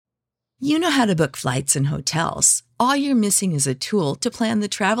You know how to book flights and hotels. All you're missing is a tool to plan the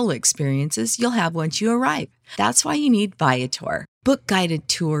travel experiences you'll have once you arrive. That's why you need Viator. Book guided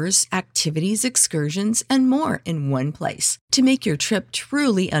tours, activities, excursions, and more in one place to make your trip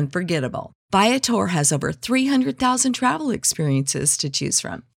truly unforgettable. Viator has over 300,000 travel experiences to choose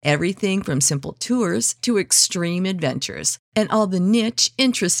from. Everything from simple tours to extreme adventures and all the niche,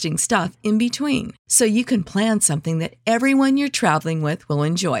 interesting stuff in between. So you can plan something that everyone you're traveling with will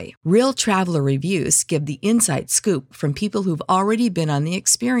enjoy. Real traveler reviews give the inside scoop from people who've already been on the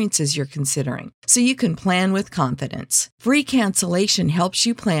experiences you're considering. So you can plan with confidence. Free cancellation helps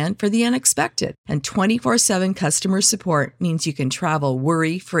you plan for the unexpected. And 24/7 customer support means you can travel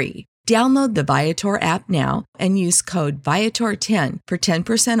worry-free. Download the Viator app now and use code Viator10 for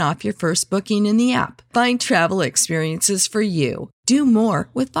 10% off your first booking in the app. Find travel experiences for you. Do more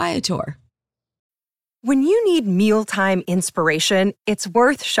with Viator. When you need mealtime inspiration, it's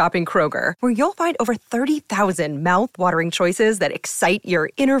worth shopping Kroger, where you'll find over 30,000 mouth-watering choices that excite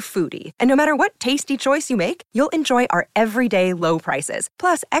your inner foodie. And no matter what tasty choice you make, you'll enjoy our everyday low prices,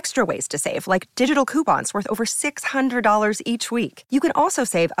 plus extra ways to save, like digital coupons worth over $600 each week. You can also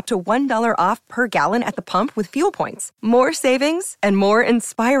save up to $1 off per gallon at the pump with fuel points. More savings and more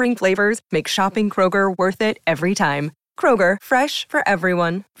inspiring flavors make shopping Kroger worth it every time. Kroger, fresh for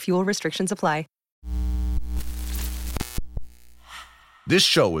everyone. Fuel restrictions apply. This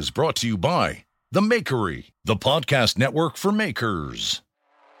show is brought to you by The Makery, the podcast network for makers.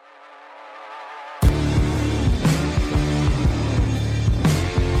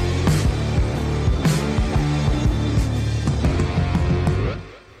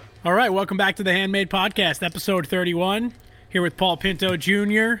 All right, welcome back to the Handmade Podcast, episode 31. Here with Paul Pinto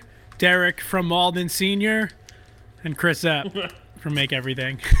Jr., Derek from Malden Sr., and Chris from Make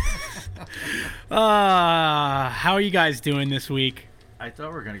Everything. How are you guys doing this week? I thought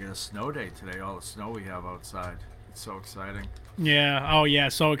we were going to get a snow day today, all the snow we have outside. It's so exciting. Yeah, oh yeah,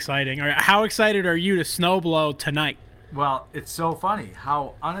 so exciting. All right, how excited are you to snow blow tonight? Well, it's so funny.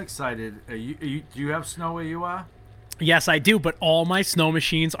 How unexcited are you? Do you have snow where you are? Yes, I do, but all my snow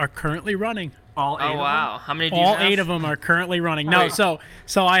machines are currently running. All 8 Oh, wow. of them? How many do you All have? 8 of them are currently running. No, so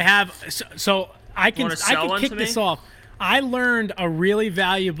I have, so I can wanna sell one kick to this me? off. I learned a really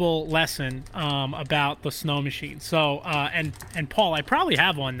valuable lesson about the snow machine. So and Paul, I probably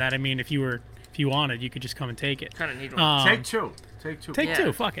have one that, I mean, if you wanted, you could just come and take it. Kind of need one. Take two. Take Yeah.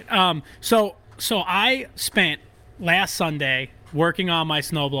 two. Fuck it. So I spent last Sunday working on my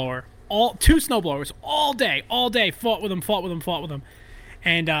snowblower. Two snowblowers all day. Fought with them.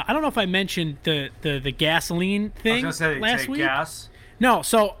 And I don't know if I mentioned the gasoline thing I was going to say, last take week. gas. No.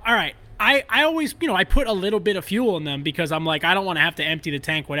 So all right. I always, I put a little bit of fuel in them because I'm like, I don't want to have to empty the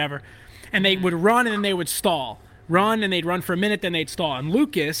tank, whatever. And they would run and then they would stall. Run and they'd run for a minute, then they'd stall. And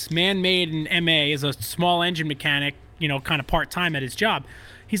Lucas, man-made in MA, is a small engine mechanic, kind of part-time at his job.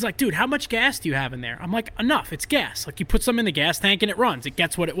 He's like, dude, how much gas do you have in there? I'm like, enough. It's gas. Like, you put some in the gas tank and it runs. It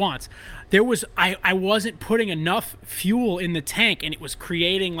gets what it wants. I wasn't putting enough fuel in the tank, and it was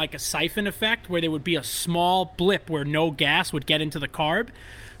creating like a siphon effect where there would be a small blip where no gas would get into the carb.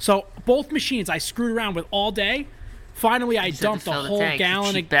 So both machines I screwed around with all day. Finally, I dumped a whole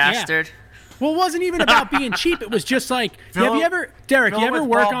gallon of bastard. Yeah. Well, it wasn't even about being cheap. It was just like, Fill you ever work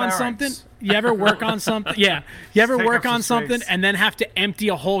on bearings. something? You ever work on something? Yeah. You ever Take work up on some something space. and then have to empty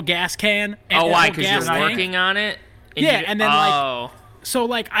a whole gas can? Oh, why? Because Because you're working on it? Yeah, and then oh. So,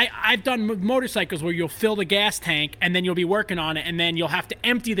 like, I've done motorcycles where you'll fill the gas tank, and then you'll be working on it, and then you'll have to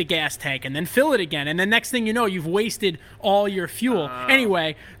empty the gas tank, and then fill it again, and then next thing you know, you've wasted all your fuel.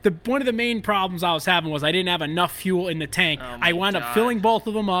 Anyway, one of the main problems I was having was I didn't have enough fuel in the tank. I wound up filling both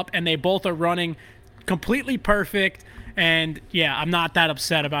of them up, and they both are running completely perfect, and, yeah, I'm not that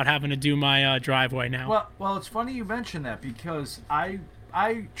upset about having to do my driveway now. Well, it's funny you mention that because I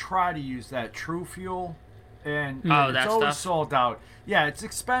try to use that True Fuel, and that it's always stuff? sold out. Yeah, it's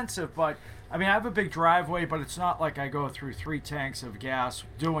expensive, but I mean, I have a big driveway, but it's not like I go through 3 tanks of gas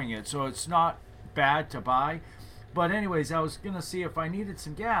doing it, so it's not bad to buy. But anyways, I was going to see if I needed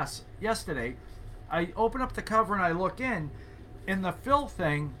some gas yesterday. I open up the cover and I look in, and the fill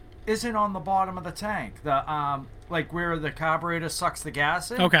thing isn't on the bottom of the tank. The like where the carburetor sucks the gas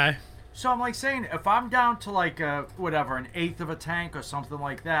in. Okay. So I'm like saying, if I'm down to like an eighth of a tank or something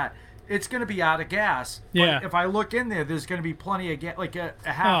like that, it's going to be out of gas. Yeah. But if I look in there, there's going to be plenty of gas, like a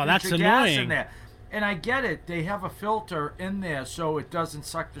half that's inch of gas annoying. in there. And I get it. They have a filter in there so it doesn't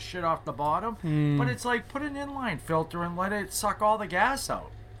suck the shit off the bottom. But it's like, put an inline filter and let it suck all the gas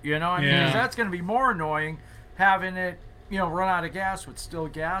out. You know what I mean? 'Cause that's going to be more annoying having it, run out of gas with still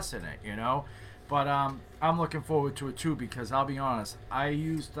gas in it, But I'm looking forward to it too because I'll be honest, I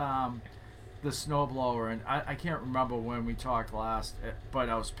used the snowblower, and I can't remember when we talked last, but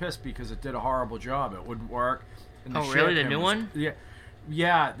I was pissed because it did a horrible job. It wouldn't work. And Oh, really? The new one? Yeah.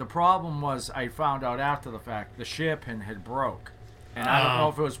 Yeah, the problem was I found out after the fact the shear pin had broke. And I don't know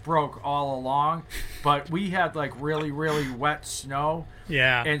if it was broke all along, but we had like really, really wet snow.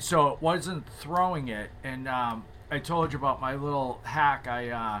 Yeah. And so it wasn't throwing it. And I told you about my little hack.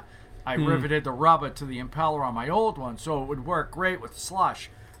 I riveted the rubber to the impeller on my old one so it would work great with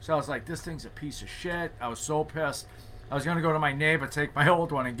slush. So I was like, this thing's a piece of shit. I was so pissed. I was going to go to my neighbor, take my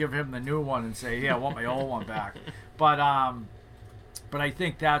old one, and give him the new one and say, yeah, I want my old one back. But I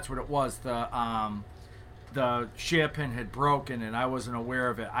think that's what it was. The shear pin had broken, and I wasn't aware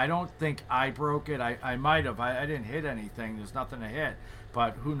of it. I don't think I broke it. I might have. I didn't hit anything. There's nothing to hit.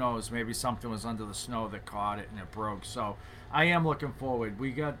 But who knows? Maybe something was under the snow that caught it, and it broke. So I am looking forward.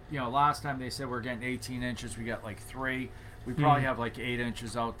 We got, last time they said we're getting 18 inches. We got like 3. We probably have like 8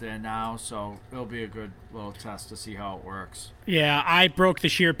 inches out there now, so it'll be a good little test to see how it works. Yeah, I broke the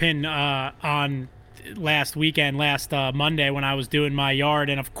shear pin on last Monday when I was doing my yard,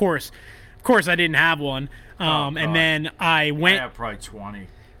 and of course I didn't have one. And then I have probably 20.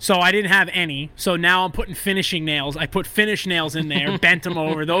 So I didn't have any. So now I'm putting finishing nails. I put finish nails in there, bent them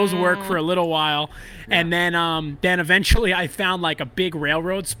over. Those work for a little while, and then eventually I found like a big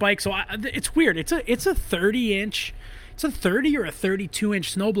railroad spike. So it's weird. It's a 30-inch. It's a 30 or a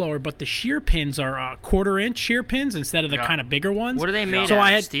 32-inch snowblower, but the shear pins are quarter-inch shear pins instead of the kind of bigger ones. What are they made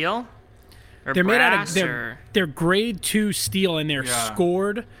out of? Steel? Or they're brass, made out of they're grade 2 steel, and they're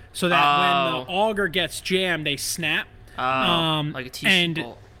scored so that when the auger gets jammed, they snap. Like a T-sheet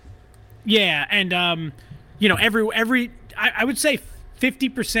bolt. Yeah, and every I would say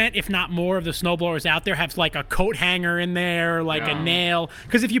 50%, if not more, of the snowblowers out there have like a coat hanger in there, like a nail.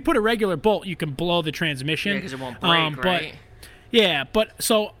 Because if you put a regular bolt, you can blow the transmission. Yeah, because it won't break, right?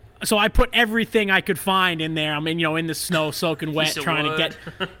 So I put everything I could find in there. I mean, in the snow, soaking wet, trying to get.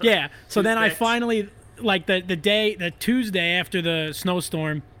 Yeah. So then I finally, like the Tuesday after the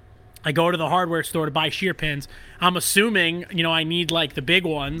snowstorm, I go to the hardware store to buy shear pins. I'm assuming, I need like the big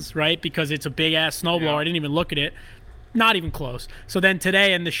ones, right? Because it's a big ass snowblower. Yeah. I didn't even look at it. Not even close. So then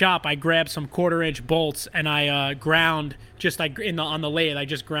today in the shop, I grabbed some quarter-inch bolts and I ground on the lathe. I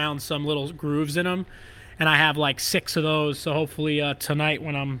just ground some little grooves in them, and I have like 6 of those. So hopefully tonight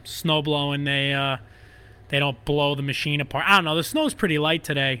when I'm snow blowing, they don't blow the machine apart. I don't know. The snow's pretty light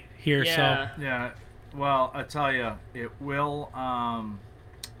today here. Yeah. So yeah. Well, I tell you, it will.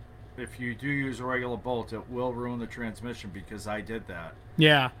 If you do use a regular bolt, it will ruin the transmission because I did that.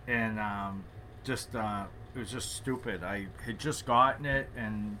 Yeah. And it was just stupid. I had just gotten it,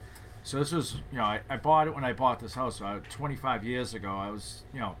 and so this was, I bought it when I bought this house 25 years ago. I was,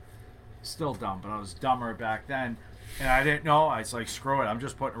 still dumb, but I was dumber back then, and I didn't know. I was like, screw it, I'm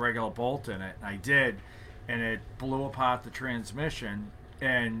just putting a regular bolt in it, and I did, and it blew apart the transmission,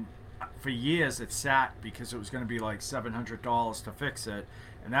 and for years it sat because it was going to be like $700 to fix it,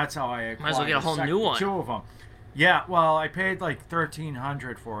 and that's how I acquired might as well get a whole new one. 2 of them. Yeah, well, I paid like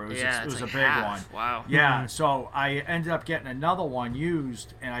 $1,300 for it. It was like a big half. one. Wow. Yeah, so I ended up getting another one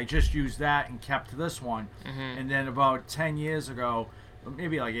used, and I just used that and kept this one. And then about 10 years ago,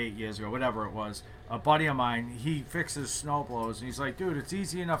 maybe like 8 years ago, whatever it was, a buddy of mine, he fixes snowblowers, and he's like, dude, it's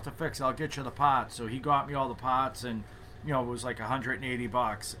easy enough to fix. I'll get you the parts. So he got me all the parts, and it was like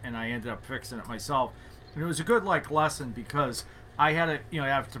 $180, and I ended up fixing it myself. And it was a good lesson because I had to,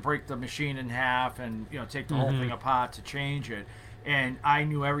 have to break the machine in half and, take the whole thing apart to change it. And I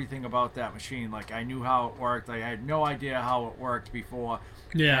knew everything about that machine. Like, I knew how it worked. I had no idea how it worked before.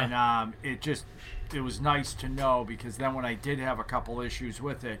 Yeah. And it was nice to know because then when I did have a couple issues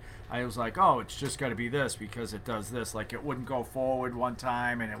with it, I was like, oh, it's just got to be this because it does this. Like, it wouldn't go forward one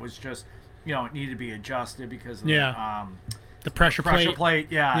time, and it was just, it needed to be adjusted because of the pressure plate,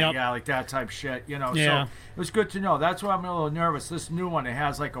 yeah, like that type shit, So it was good to know. That's why I'm a little nervous. This new one, it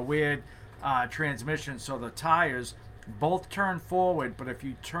has like a weird transmission, so the tires both turn forward, but if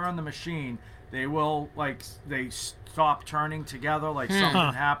you turn the machine, they will they stop turning together, like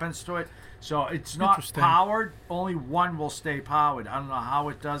something happens to it. So it's not powered. Only one will stay powered. I don't know how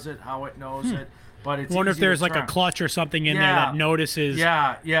it does it, how it knows it, but it's. I wonder if there's like turn. a clutch or something in there that notices.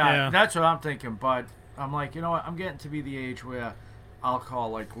 Yeah, that's what I'm thinking, but. I'm like, you know what? I'm getting to be the age where I'll call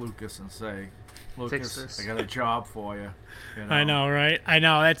like Lucas and say, Lucas, I got a job for you. I know, right? I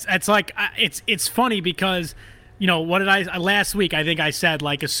know. That's like it's funny because what did I last week? I think I said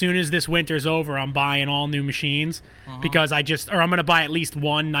like as soon as this winter's over, I'm buying all new machines because I'm gonna buy at least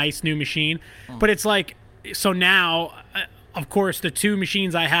one nice new machine. But it's like so now, of course, the 2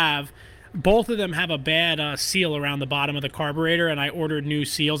 machines I have. both of them have a bad seal around the bottom of the carburetor, and I ordered new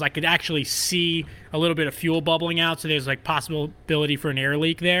seals. I could actually see a little bit of fuel bubbling out, so there's like possibility for an air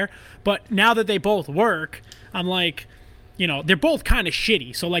leak there. But now that they both work, I'm like, you know, they're both kind of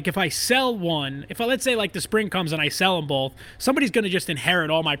shitty. So like if I sell one, let's say like the spring comes and I sell them both, somebody's going to just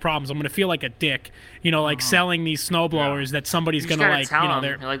inherit all my problems. I'm going to feel like a dick, you know, like selling these snowblowers that somebody's going to like, you know,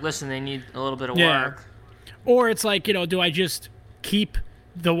 they're like, listen, they need a little bit of yeah. work. Or it's like, you know, do I just keep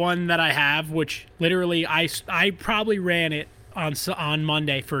the one that I have, which literally I probably ran it on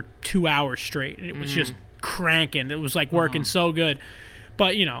Monday for 2 hours straight. It was just cranking. It was like working so good.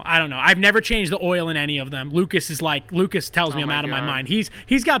 But, you know, I don't know. I've never changed the oil in any of them. Lucas tells me I'm out of my mind.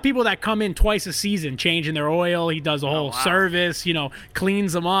 He's got people that come in twice a season changing their oil. He does a whole service, you know,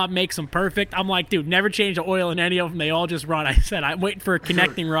 cleans them up, makes them perfect. I'm like, dude, never change the oil in any of them. They all just run. I said, I'm waiting for a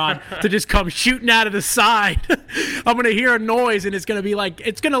connecting rod to just come shooting out of the side. I'm going to hear a noise, and it's going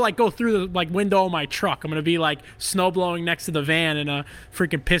to go through the like window of my truck. I'm going to be like snow blowing next to the van, and a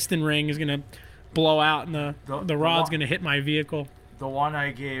freaking piston ring is going to blow out, and the rod's going to hit my vehicle. The one I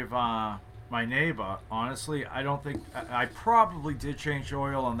gave my neighbor, honestly, I don't think I probably did change the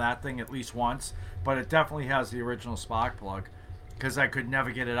oil on that thing at least once, but it definitely has the original spark plug because I could never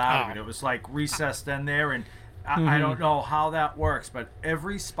get it out of it. It was like recessed in there, and I don't know how that works, but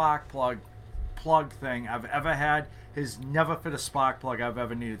every spark plug thing I've ever had has never fit a spark plug I've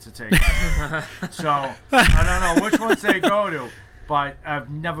ever needed to take. So I don't know which ones they go to. But I've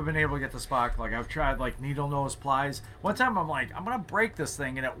never been able to get the spark plug. I've tried like needle nose plies. One time I'm like, I'm gonna break this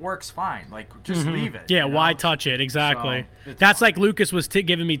thing and it works fine. Like just leave it. Yeah, why touch it? Exactly. So that's fine. Like Lucas was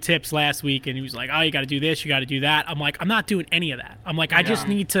giving me tips last week, and he was like, "Oh, you got to do this, you got to do that." I'm like, I'm not doing any of that. I'm like, I just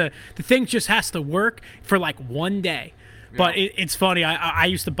need to. The thing just has to work for like one day. But it's funny. I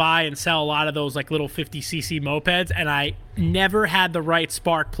used to buy and sell a lot of those like little 50cc mopeds, and I never had the right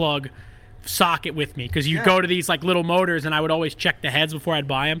spark plug socket with me because you go to these like little motors, and I would always check the heads before I'd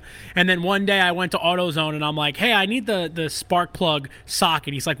buy them. And then one day I went to AutoZone, and I'm like, hey, I need the spark plug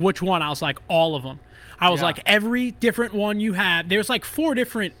socket. He's like, which one? I was like, all of them. I was like, every different one you have. There's like 4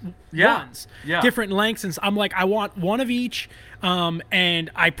 different ones, different lengths, and I'm like, I want one of each. And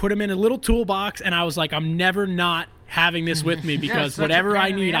I put them in a little toolbox, and I was like, I'm never not having this with me because whatever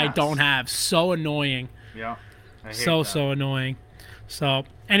I need, I don't have. So annoying. Yeah, I hate that. So annoying. So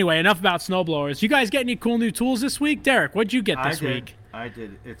anyway, enough about snowblowers. You guys get any cool new tools this week? Derek, what'd you get this week? I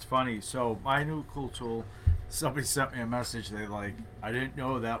did. It's funny. So my new cool tool, somebody sent me a message. They like, I didn't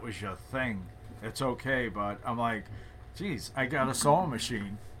know that was your thing. It's okay, but I'm like, geez, I got a sewing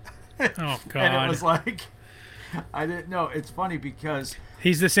machine. Oh, God. And it was like, I didn't know. It's funny because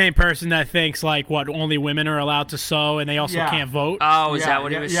he's the same person that thinks like what only women are allowed to sew and they also can't vote. Oh, is that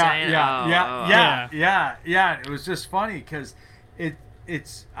what he was saying? Yeah. It was just funny because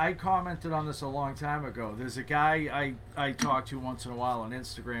it's I commented on this a long time ago. There's a guy I talk to once in a while on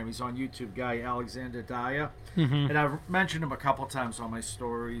Instagram. He's on YouTube, guy Alexander Dyer, and I've mentioned him a couple times on my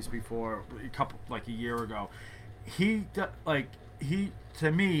stories before, a year ago. He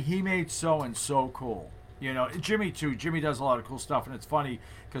to me, he made sewing so cool. You know, Jimmy too. Jimmy does a lot of cool stuff, and it's funny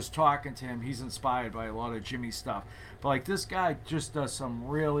because talking to him, he's inspired by a lot of Jimmy's stuff. But like this guy just does some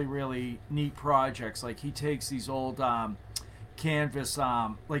really, really neat projects. Like he takes these old canvas,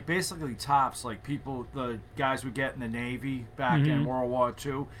 like basically tops, like the guys would get in the Navy back in World War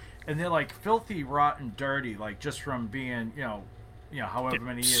II, and they're like filthy, rotten, dirty, like just from being, you know, however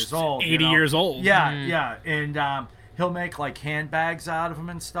many years old, 80 years old. Yeah, and he'll make like handbags out of them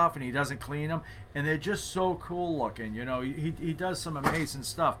and stuff, and he doesn't clean them, and they're just so cool looking. You know, he does some amazing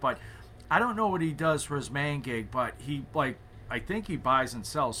stuff, but I don't know what he does for his main gig, but I think he buys and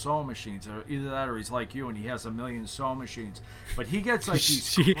sells sewing machines, or either that or he's like you and he has 1 million sewing machines. But he gets like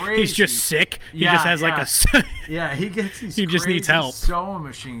these crazy... He's just sick. He just has like a... Yeah, he gets these he just needs help. Sewing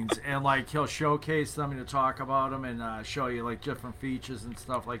machines, and like he'll showcase them and talk about them and show you like different features and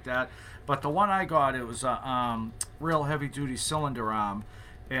stuff like that. But the one I got, it was a real heavy duty cylinder arm.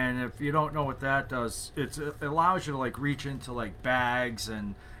 And if you don't know what that does, it allows you to like reach into like bags,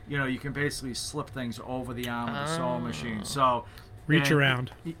 and you know, you can basically slip things over the arm of the sewing machine. So reach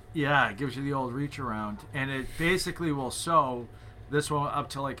around. Yeah, it gives you the old reach around, and it basically will sew this one up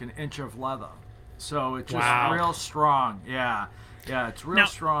to like 1 inch of leather. So it's just real strong. Yeah, it's real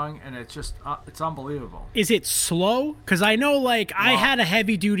strong, and it's just it's unbelievable. Is it slow? Because I know, like, I had a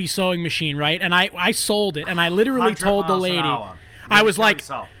heavy duty sewing machine, right? And I sold it, and I literally told the lady, I was like,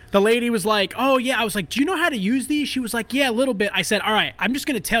 the lady was like, oh yeah. I was like, do you know how to use these? She was like, yeah, a little bit. I said, all right, I'm just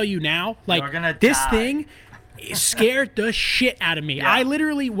gonna tell you now, like, this thing, It scared the shit out of me. Yeah. I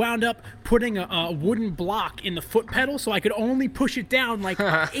literally wound up putting a wooden block in the foot pedal so I could only push it down like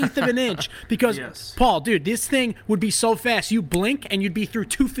an eighth of an inch because, Yes. Paul, dude, this thing would be so fast. You blink and you'd be through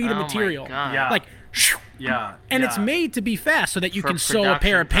 2 feet of Oh my material. God. Yeah. Like, Yeah. and yeah. it's made to be fast so that you For can sew a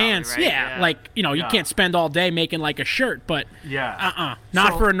pair of production, pants. probably, right? Yeah, Yeah. like, you Yeah. can't spend all day making like a shirt, but Yeah.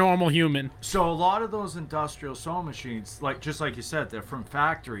 not So- for a normal human. So a lot of those industrial sewing machines, like just like you said, they're from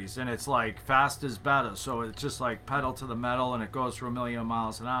factories, and it's like fast is better. So it's just like pedal to the metal, and it goes for 1,000,000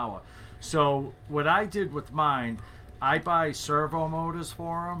 miles an hour. So what I did with mine, I buy servo motors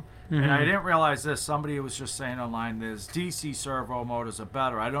for them, and I didn't realize this. Somebody was just saying online, there's DC servo motors are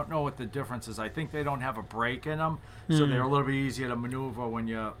better. I don't know what the difference is. I think they don't have a brake in them, so they're a little bit easier to maneuver when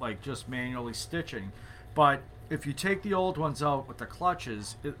you're like just manually stitching. But if you take the old ones out with the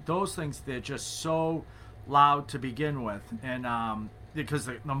clutches, those things, they're just so loud to begin with, and because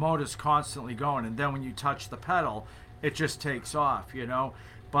the motor's constantly going, and then when you touch the pedal, it just takes off, you know.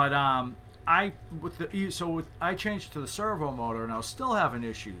 But I changed to the servo motor, and I was still having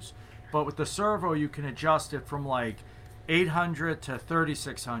issues. But with the servo, you can adjust it from like 800 to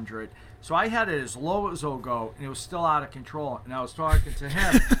 3600. So I had it as low as it'll go, and it was still out of control. And I was talking to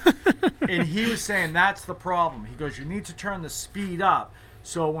him, and he was saying that's the problem. He goes, you need to turn the speed up,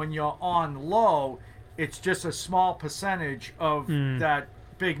 so when you're on low, it's just a small percentage of that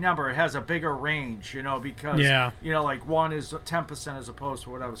big number. It has a bigger range, you know, because you know, like one is 10% as opposed to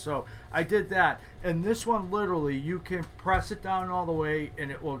whatever. So I did that, and this one literally you can press it down all the way,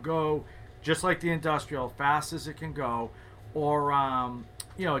 and it will go just like the industrial, fast as it can go, or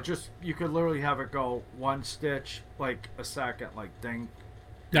you know, just you could literally have it go one stitch like a second, like ding.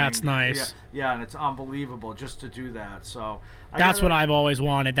 That's nice. Yeah, and it's unbelievable just to do that. So That's what I've always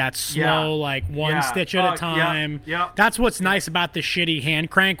wanted. That slow, like one stitch at a time. Yeah. That's what's nice about the shitty hand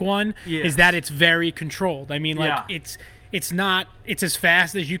crank one is that it's very controlled. I mean, like it's as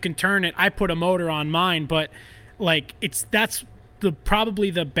fast as you can turn it. I put a motor on mine, but like that's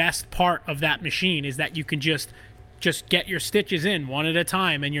probably the best part of that machine is that you can just get your stitches in one at a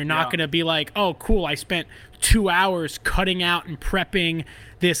time, and you're not going to be like, oh, cool, I spent 2 hours cutting out and prepping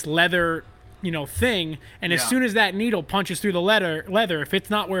this leather, you know, thing, and as soon as that needle punches through the leather, if it's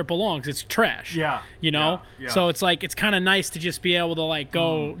not where it belongs, it's trash. Yeah. You know? Yeah. So it's like, it's kind of nice to just be able to like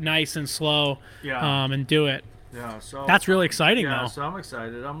go nice and slow and do it. Yeah, so that's really exciting yeah, though. So I'm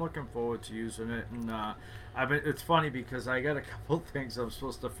excited. I'm looking forward to using it, and it's funny because I got a couple things I'm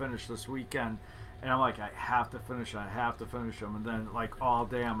supposed to finish this weekend, and I'm like, I have to finish them, and then like all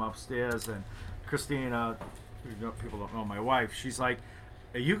day I'm upstairs, and Christina, people don't know my wife, she's like,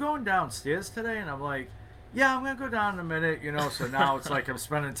 are you going downstairs today? And I'm like, yeah, I'm gonna go down in a minute, you know. So now it's like I'm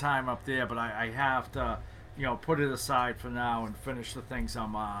spending time up there, but I have to, you know, put it aside for now and finish the things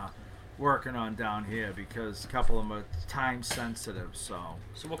I'm working on down here, because a couple of them are time sensitive. So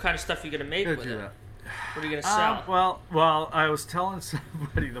what kind of stuff are you gonna make with do it? that. What are you gonna sell? Well, I was telling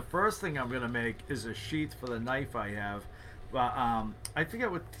somebody the first thing I'm gonna make is a sheath for the knife I have. But I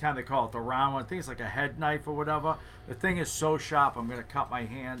forget what kind they call it, the round one. I think it's like a head knife or whatever. The thing is so sharp, I'm gonna cut my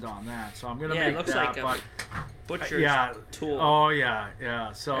hand on that. So I'm gonna make it looks that. like a butcher's tool. Oh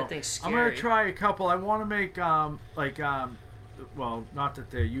yeah. So That thing's scary. I'm gonna try a couple. I want to make well, not that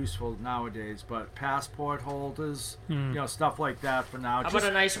they're useful nowadays, but passport holders, you know, stuff like that for now. How Just about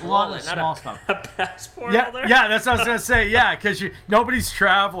a nice a lot wallet, of not small a, stuff. a passport Yeah, holder? yeah, that's what I was gonna say. Yeah, because nobody's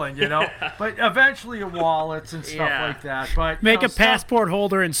traveling, you know. But eventually, wallets and stuff like that. But Make a passport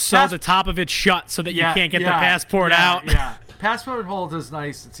holder and sew the top of it shut so that you can't get the passport out. Yeah, passport holder is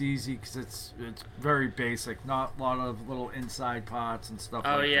nice. It's easy because it's very basic. Not a lot of little inside parts and stuff.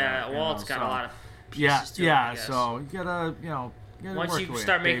 Oh like yeah, that, a wallet's got a lot of pieces to it, I guess. So you gotta, you know. Once you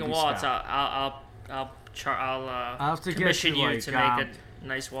start making wallets, I'll have to commission get you to make a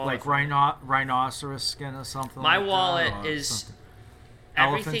nice wallet. Like rhinoceros skin or something. My like wallet that, is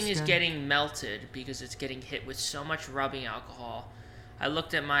elephant everything is skin? getting melted because it's getting hit with so much rubbing alcohol. I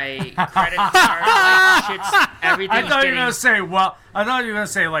looked at my credit card, everything's I thought you were gonna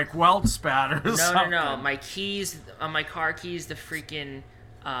say like weld spatter or something. No. My keys, my car keys, the freaking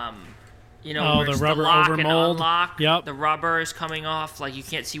you know, Oh, where the it's rubber lock and overmold? unlock. Yep. The rubber is coming off. Like, you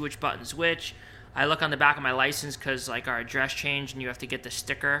can't see which button's which. I look on the back of my license because, like, our address changed and you have to get the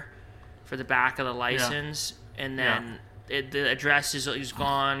sticker for the back of the license. And then the address is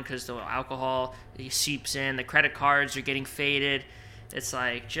gone because the alcohol seeps in. The credit cards are getting faded. It's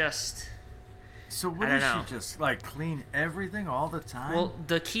like just... So what does she just, like, clean everything all the time? Well,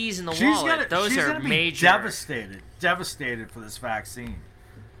 the keys in the wallet, those she's are gonna be major. devastated for this vaccine.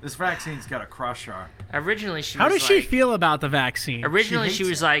 This vaccine's got to crush her. Originally, she How was does she like- feel about the vaccine? Originally, She she hates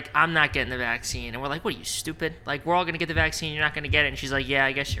was it. like, I'm not getting the vaccine. And we're like, what are you, stupid? Like, we're all going to get the vaccine. You're not going to get it. And she's like, yeah,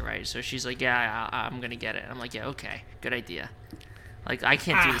 I guess you're right. So she's like, yeah, I'm going to get it. I'm like, yeah, okay. Good idea. Like, I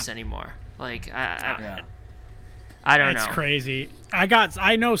can't do this anymore. Like, Yeah. I don't That's know. crazy.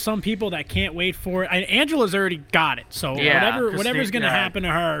 I know some people that can't wait for it. Angela's already got it. So Yeah. whatever's going to Yeah. happen to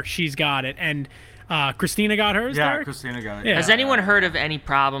her, she's got it. And Christina got hers, Yeah, Derek? Christina got it. Yeah. Has anyone heard of any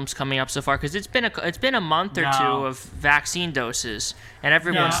problems coming up so far? Because it's been a month or No. two of vaccine doses, and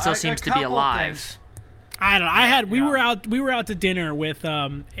everyone Yeah, still a seems to be couple alive. things. I don't know. Yeah. We were out to dinner with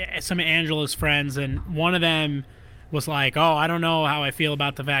some of Angela's friends, and one of them was like, "Oh, I don't know how I feel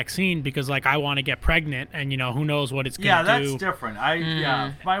about the vaccine because like I want to get pregnant, and who knows what it's Yeah, gonna that's do." different.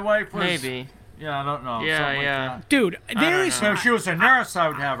 My wife was Maybe. Yeah, I don't know. Yeah, something yeah. Like that. Dude, there is. So if she was a nurse, I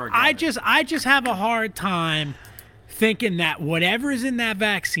would have her. Get I it. just have a hard time thinking that whatever is in that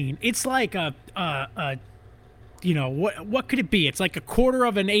vaccine, it's like what could it be? It's like 1/4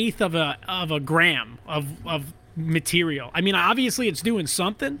 of an eighth of a gram of material. I mean, obviously it's doing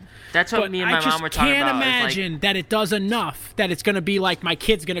something. That's what but me and I my just mom were talking can't about. It's like- imagine that it does enough that it's gonna be like my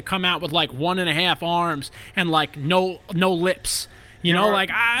kid's gonna come out with like 1.5 arms and like no lips. ever- Like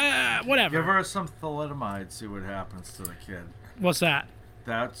whatever. Give her some thalidomide. See what happens to the kid. What's that?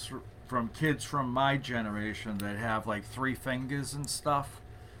 That's from kids from my generation that have like 3 fingers and stuff.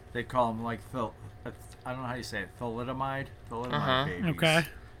 They call them like I don't know how you say it. Thalidomide babies. Okay.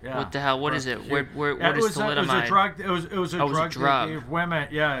 Yeah. What the hell? What For is it? kid- What Yeah, is thalidomide? It was a drug. It was a Oh, it was a drug drug. they gave women.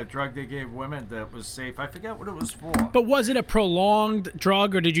 Yeah, a drug they gave women that was safe. I forget what it was for. But was it a prolonged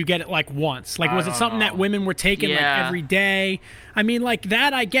drug, or did you get it like once? Like, was I it don't something know. that women were taking like Yeah. every day? I mean, like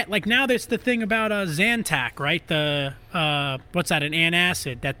that I get. Like now, there's the thing about Zantac, right? The what's that? An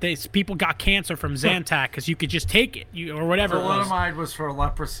antacid that people got cancer from Zantac because you could just take it, or whatever it was. Thalidomide was for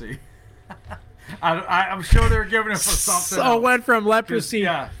leprosy. I'm sure they were giving it for something. So it else. went from leprosy.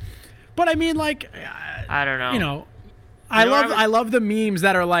 Yeah. But I mean, like, I don't know. I know what love I I love the memes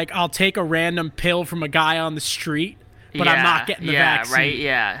that are like, I'll take a random pill from a guy on the street, but I'm not getting the vaccine. Right?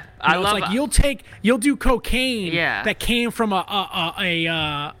 Yeah. It's like you'll do cocaine Yeah. that came from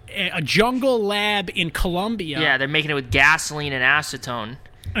a jungle lab in Colombia. Yeah, they're making it with gasoline and acetone.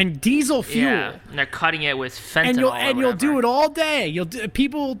 And diesel fuel. Yeah, and they're cutting it with fentanyl. And you'll or you'll do whatever. it all day. You'll do,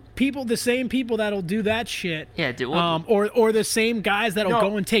 people the same people that'll do that shit. Yeah, dude, well- or the same guys that'll No,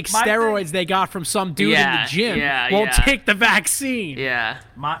 go and take my steroids thing- they got from some dude in Yeah, the gym. yeah, won't yeah. take the vaccine. Yeah.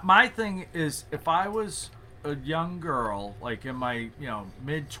 My thing is, if I was a young girl, like in my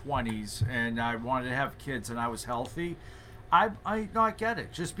mid-20s, and I wanted to have kids and I was healthy, I not get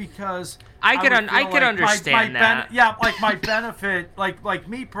it just because I could would feel could understand that. Yeah, like my benefit, like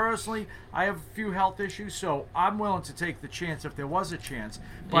me personally, I have a few health issues, so I'm willing to take the chance if there was a chance.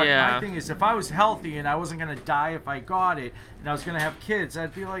 But Yeah. my thing is, if I was healthy and I wasn't gonna die if I got it, and I was gonna have kids,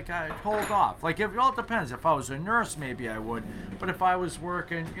 I'd be like, I'd hold off. Like it all depends. If I was a nurse, maybe I would. But if I was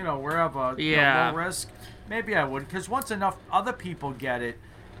working, wherever, Yeah. low risk, maybe I would. Because once enough other people get it,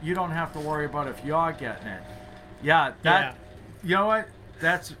 you don't have to worry about if you're getting it. Yeah, that. You know what?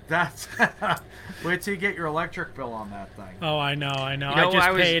 That's. Wait till you get your electric bill on that thing. Oh, I know. You know,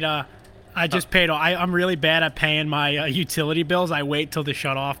 I just paid. I'm really bad at paying my utility bills. I wait till the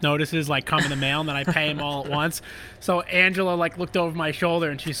shut off notices like come in the mail, and then I pay them all at once. So Angela like looked over my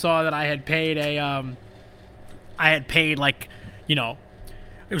shoulder and she saw that I had paid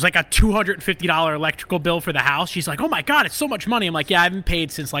it was like a $250 electrical bill for the house. She's like, "Oh my God, it's so much money." I'm like, "Yeah, I haven't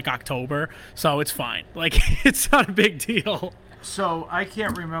paid since like October, so it's fine. Like, it's not a big deal." So I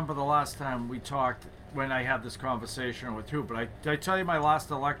can't remember the last time we talked when I had this conversation with who, but did I tell you my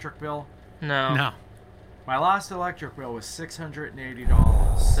last electric bill? No. No. My last electric bill was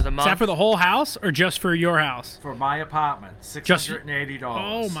 $680 For the Is month. that for the whole house or just for your house? for my apartment. $680.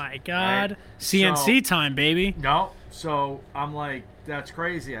 Oh my God. Right? CNC time, baby. No. So I'm like, that's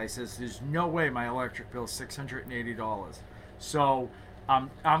crazy. I says, there's no way my electric bill is $680. So I'm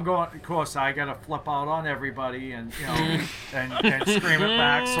going. Of course, I gotta flip out on everybody and and scream it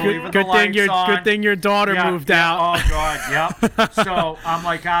back. So leaving the lights on. Good thing your daughter moved out. Oh God, yep. So I'm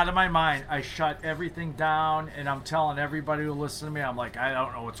like out of my mind. I shut everything down, and I'm telling everybody who listens to me, I'm like, I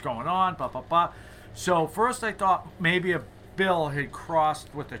don't know what's going on. Blah blah blah. So first I thought maybe a bill had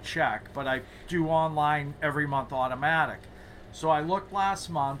crossed with a check, but I do online every month automatic. So I looked last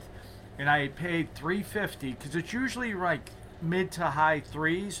month, and I had paid $350 because it's usually like mid to high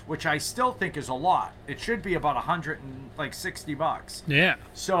threes, which I still think is a lot. It should be about $160. Yeah.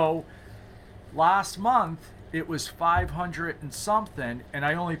 So last month it was 500 and something, and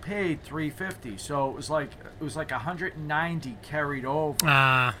I only paid $350. So it was like 190 carried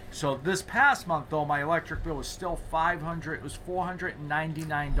over. So this past month though, my electric bill was still $500. It was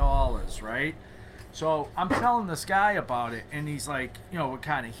 $499, right? So I'm telling this guy about it, and he's like, what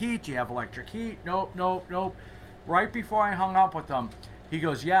kind of heat? Do you have electric heat? Nope. Right before I hung up with him, he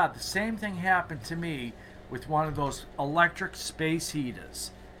goes, yeah, the same thing happened to me with one of those electric space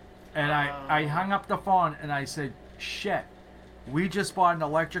heaters. And I hung up the phone and I said, shit, we just bought an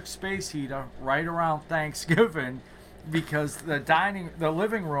electric space heater right around Thanksgiving because the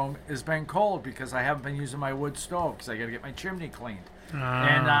living room has been cold because I haven't been using my wood stove because I got to get my chimney cleaned.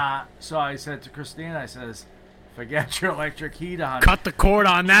 And so I said to Christine, I says, forget your electric heater, honey. Cut the cord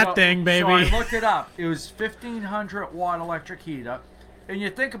on that thing, baby. So I looked it up. It was 1,500 watt electric heater. And you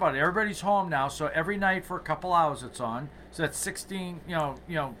think about it, everybody's home now, so every night for a couple hours it's on. So that's 16,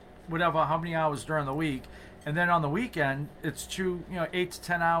 whatever, how many hours during the week. And then on the weekend, it's 8 to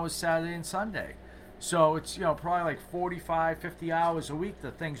 10 hours Saturday and Sunday. So it's, probably like 45, 50 hours a week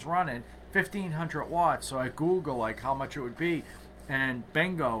the thing's running, 1,500 watts. So I Google like how much it would be. And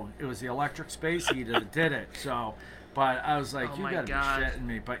bingo, it was the electric space heater that did it. So, but I was like, you gotta be shitting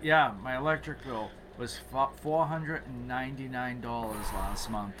me. But yeah, my electric bill was $499 last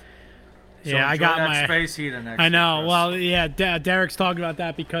month. So yeah, I got that my space heater next. I know. Chris. Well, yeah, Derek's talking about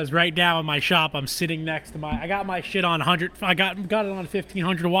that because right now in my shop, I'm sitting next to I got my shit on 100. I got it on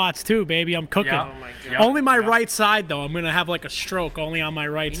 1,500 watts too, baby. I'm cooking. Yep. Oh my God. Only my right side though. I'm gonna have like a stroke only on my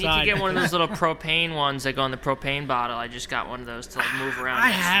right You side. need to get one of those little propane ones that go in the propane bottle. I just got one of those to like move around. I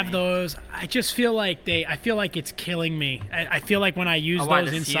next to have me. those. I just feel like I feel like it's killing me. I feel like when I use why,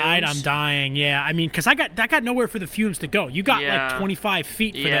 those the inside, fumes? I'm dying. Yeah, I mean, because I got nowhere for the fumes to go. You got like 25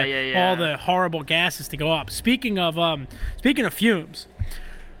 feet for all the horrible gases to go up. Speaking of fumes,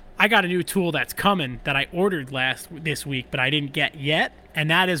 I got a new tool that's coming that I ordered this week, but I didn't get yet, and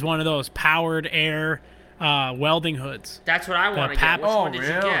that is one of those powered air welding hoods. That's what I want to get. Which one did you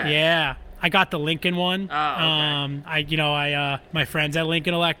get? Yeah. I got the Lincoln one. Oh, okay. My friends at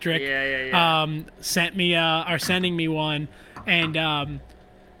Lincoln Electric are sending me one, and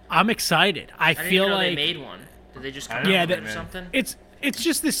I'm excited. I didn't feel even know like they made one. Did they just come Yeah, out with it they- or something? it's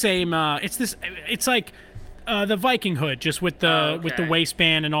just the same. It's like the Viking hood, just with the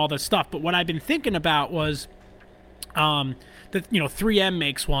waistband and all the stuff. But what I've been thinking about was, 3M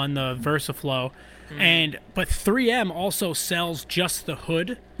makes one, the VersaFlow. But 3M also sells just the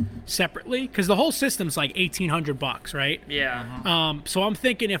hood separately because the whole system's like $1,800, right? Yeah. So I'm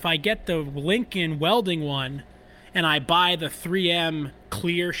thinking if I get the Lincoln welding one and I buy the 3M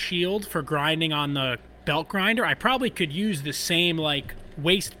clear shield for grinding on the belt grinder, I probably could use the same like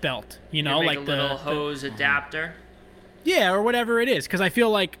waist belt, Make like a little hose adapter. Yeah, or whatever it is, because I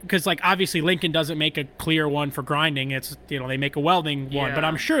feel like, obviously Lincoln doesn't make a clear one for grinding. It's they make a welding one, but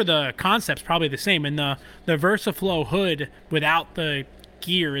I'm sure the concept's probably the same. And the VersaFlow hood without the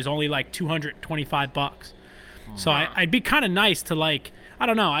gear is only like $225. So I'd be kind of nice to like, I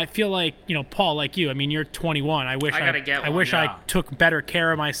don't know. I feel like Paul, like you. I mean, you're 21. I wish I wish I took better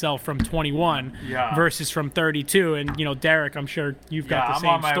care of myself from 21 versus from 32. And Derek, I'm sure you've got the same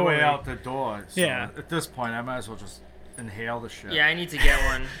I'm on my story. way out the door. So Yeah. At this point, I might as well just inhale the shit. Yeah, I need to get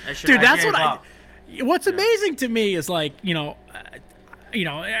one. Dude, that's gave what up. What's amazing to me is like and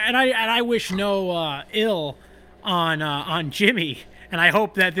I wish no ill on Jimmy, and I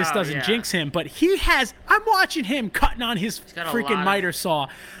hope that this doesn't jinx him. But I'm watching him cutting on his got a freaking lot miter saw.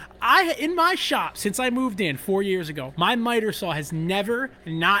 In my shop since I moved in 4 years ago, my miter saw has never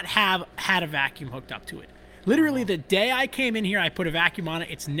not have had a vacuum hooked up to it. Literally, the day I came in here, I put a vacuum on it.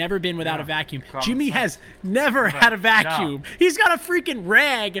 It's never been without a vacuum. Jimmy has never had a vacuum. He's got a freaking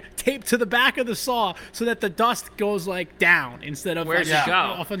rag taped to the back of the saw so that the dust goes like down instead of Where's like, it go?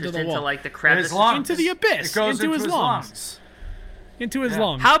 off into Just the into wall. like the His crevices. lungs. Into the abyss. It goes into his lungs. Into his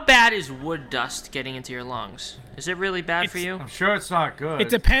lungs. How bad is wood dust getting into your lungs? Is it really bad for you? I'm sure it's not good. It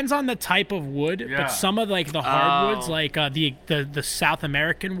depends on the type of wood, Yeah. but some of like the hardwoods, like the South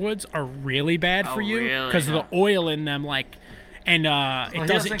American woods, are really bad for you really? because of the oil in them. Like, and Well,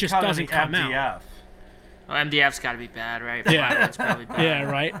 it just doesn't come out. MDF. Oh, MDF's got to be bad, right? Yeah. It's probably bad. Yeah,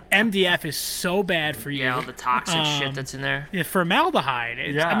 right. MDF is so bad for you. Yeah, all the toxic shit that's in there. Yeah, formaldehyde.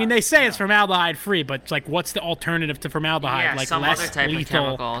 Yeah. I mean, they say it's formaldehyde free, but it's like, what's the alternative to formaldehyde? Yeah, like some less other type lethal, of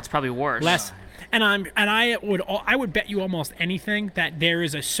chemical. It's probably worse. less. And I would bet you almost anything that there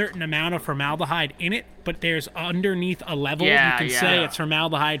is a certain amount of formaldehyde in it, but there's underneath a level you can say it's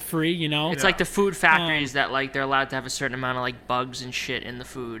formaldehyde free. It's like the food factories that like they're allowed to have a certain amount of like bugs and shit in the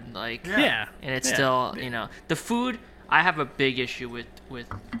food, like Yeah. and it's still the food. I have a big issue with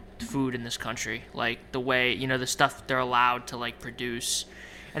food in this country. Like the way, the stuff they're allowed to like produce.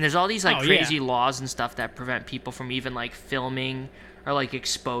 And there's all these like crazy laws and stuff that prevent people from even like filming or like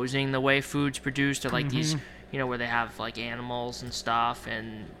exposing the way food's produced, or like these, where they have like animals and stuff,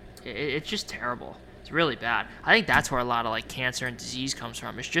 and it's just terrible. It's really bad. I think that's where a lot of like cancer and disease comes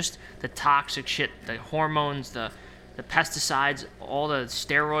from. It's just the toxic shit, the hormones, the pesticides, all the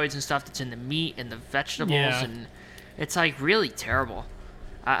steroids and stuff that's in the meat and the vegetables, and it's like really terrible.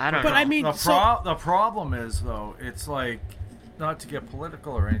 I don't know. But I mean, the problem is though, it's like, not to get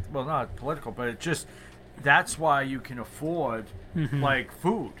political or anything. Well, not political, but it just, that's why you can afford like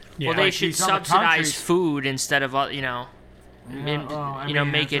food. Yeah. Well, they like should subsidize food instead of make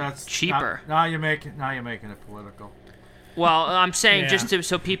it cheaper. Now you're making it political. Well, I'm saying just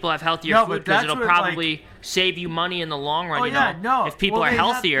so people have healthier food, because it'll probably save you money in the long run. If people are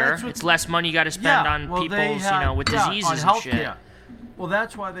healthier, it's less money you got to spend on people's, with diseases and shit. Well,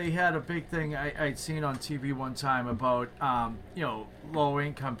 that's why they had a big thing I'd seen on TV one time about,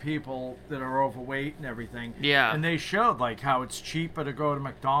 low-income people that are overweight and everything. Yeah. And they showed, like, how it's cheaper to go to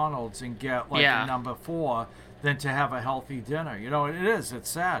McDonald's and get, like, a number 4 than to have a healthy dinner. It is. It's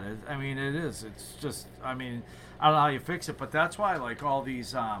sad. It is. It's just, I don't know how you fix it, but that's why, like, all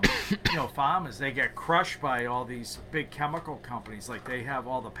these, farmers, they get crushed by all these big chemical companies. Like, they have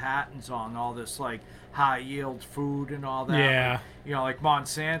all the patents on all this, like, high-yield food and all that. Yeah. Like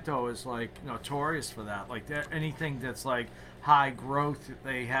Monsanto is, like, notorious for that. Like, anything that's, like, high growth,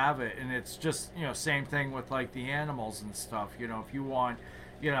 they have it. And it's just, same thing with, like, the animals and stuff. If you want,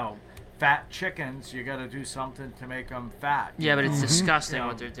 fat chickens, you got to do something to make them fat. Yeah, but it's disgusting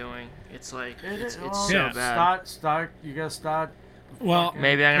what they're doing. It's like it's so bad. You got to start. Well,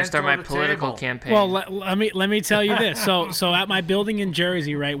 maybe I'm gonna start my political campaign. Well, let me tell you this. So at my building in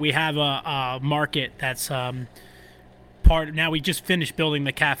Jersey, right, we have a market that's part. Now we just finished building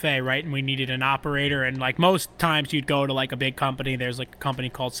the cafe, right, and we needed an operator. And like most times, you'd go to like a big company. There's like a company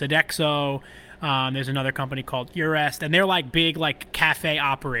called Sodexo. There's another company called Urest, and they're like big like cafe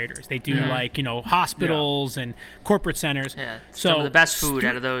operators. They do like hospitals and corporate centers. Yeah, some of the best food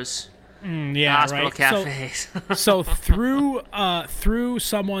out of those. Hospital right. cafes. So through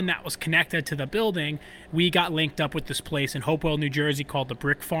someone that was connected to the building, we got linked up with this place in Hopewell, New Jersey called the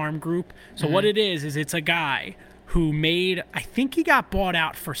Brick Farm Group. So what it is it's a guy who I think he got bought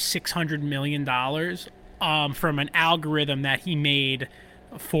out for $600 million from an algorithm that he made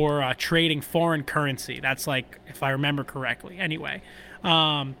for trading foreign currency. That's like, if I remember correctly. Anyway.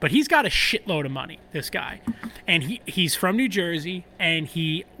 But he's got a shitload of money, this guy, and he's from New Jersey. And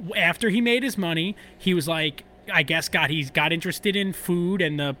after he made his money, he was like, I guess got interested in food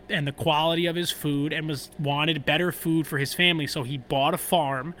and the quality of his food, and wanted better food for his family. So he bought a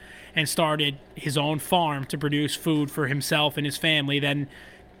farm and started his own farm to produce food for himself and his family. Then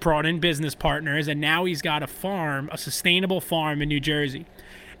brought in business partners, and now he's got a sustainable farm in New Jersey.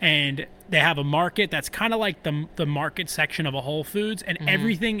 And they have a market that's kind of like the market section of a Whole Foods, and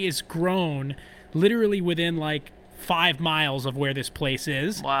everything is grown literally within like 5 miles of where this place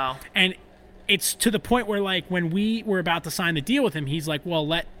is. Wow. And it's to the point where like when we were about to sign the deal with him, he's like,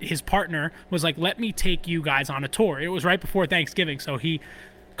 well, his partner was like, let me take you guys on a tour. It was right before Thanksgiving. So he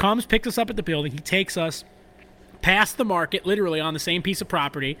comes, picks us up at the building. He takes us past the market, literally on the same piece of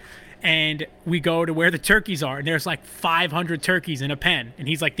property, and we go to where the turkeys are, and there's like 500 turkeys in a pen. And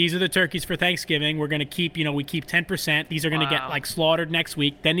he's like, these are the turkeys for Thanksgiving. We're going to keep, we keep 10%. These are going to get like slaughtered next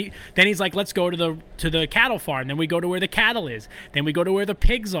week. Then he's like, let's go to the cattle farm. Then we go to where the cattle is. Then we go to where the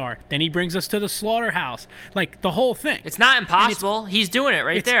pigs are. Then he brings us to the slaughterhouse. Like the whole thing. It's not impossible. He's doing it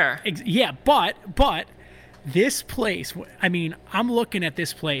right there. Yeah, but this place, I'm looking at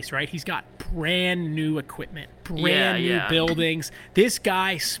this place, right? He's got brand new equipment, brand new buildings. This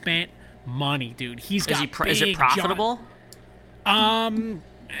guy spent money, dude. He's got is it profitable? Kind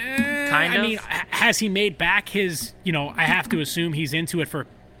of. Has he made back his, I have to assume he's into it for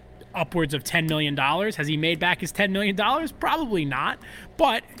upwards of $10 million. Has he made back his $10 million? Probably not.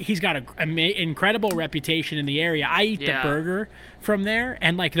 But he's got an incredible reputation in the area. I eat the burger from there,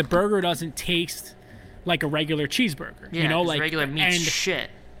 and like the burger doesn't taste like a regular cheeseburger. Yeah, like regular meat shit.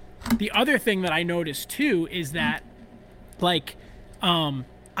 The other thing that I noticed too is that like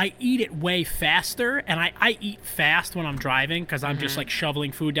I eat it way faster, and I eat fast when I'm driving because I'm just like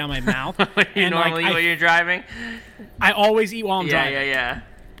shoveling food down my mouth. And normally when you're driving? I always eat while I'm driving. Yeah.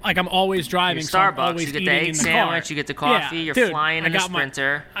 Like I'm always driving. Your Starbucks, so I'm always you get the egg sandwich, you get the coffee, you're flying in the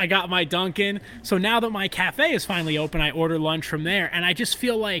Sprinter. I got my Dunkin'. So now that my cafe is finally open, I order lunch from there, and I just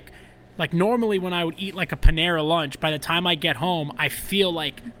feel like Like normally when I would eat like a Panera lunch, by the time I get home, I feel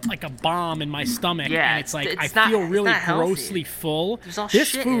like a bomb in my stomach. Yeah, and it's like it's I not- feel it's really not healthy. grossly full. There's all this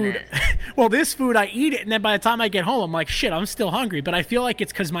shit food, in it. well, this food I eat it, and then by the time I get home, I'm like, shit, I'm still hungry. But I feel like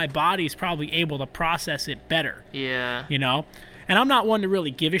it's because my body's probably able to process it better. Yeah. You know, and I'm not one to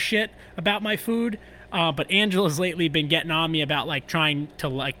really give a shit about my food. But Angela's lately been getting on me about like trying to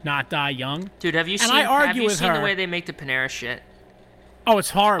like not die young. Dude, have you And seen? I argue have you with seen the her. way they make the Panera shit? Oh,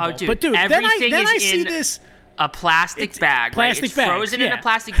 it's horrible. Oh, dude, but dude, then everything I is see in this. A plastic It's bag, plastic right? It's bags, frozen in yeah. a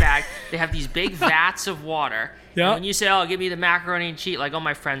plastic bag. They have these big vats of water. Yeah. And when you say, "Oh, give me the macaroni and cheese," like all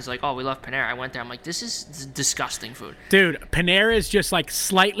my friends, like, "Oh, we love Panera." I went there. I'm like, "This is disgusting food." Dude, Panera is just like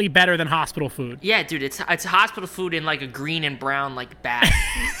slightly better than hospital food. Yeah, dude, it's hospital food in like a green and brown like bag,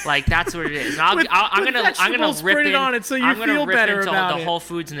 like that's what it is. And I'm With gonna vegetables rip printed in on it so you I'm gonna feel rip better into about the it. Whole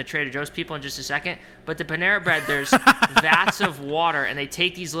Foods and the Trader Joe's people in just a second. But the Panera bread, there's vats of water, and they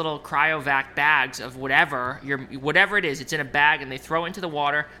take these little cryovac bags of whatever it is. It's in a bag, and they throw it into the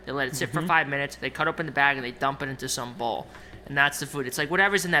water. They let it sit for 5 minutes. They cut open the bag and they dump it into some bowl. And that's the food. It's like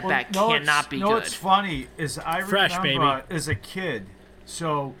whatever's in that bag cannot be good. What's funny is I Fresh, remember baby. as a kid.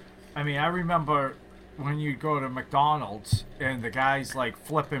 So, I mean, I remember when you go to McDonald's and the guys like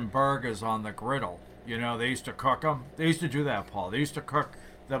flipping burgers on the griddle. You know, they used to cook them. They used to do that, Paul. They used to cook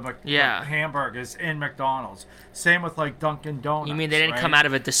the hamburgers in McDonald's. Same with like Dunkin' Donuts. You mean they didn't right? come out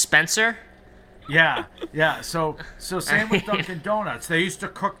of a dispenser? Yeah. So same with Dunkin' Donuts. They used to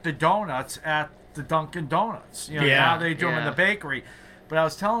cook the donuts at the Dunkin' Donuts. You know, Yeah. now they do them in Yeah. the bakery. But I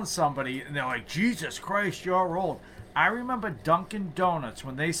was telling somebody, and they're like, Jesus Christ, you're old. I remember Dunkin' Donuts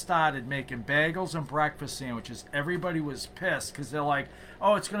when they started making bagels and breakfast sandwiches. Everybody was pissed because they're like,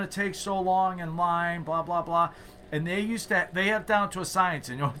 oh, it's going to take so long in line, blah, blah, blah. And they had down to a science.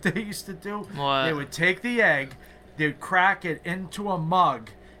 And you know what they used to do? What? They would take the egg, they'd crack it into a mug,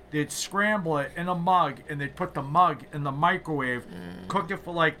 they'd scramble it in a mug, and they'd put the mug in the microwave, cook it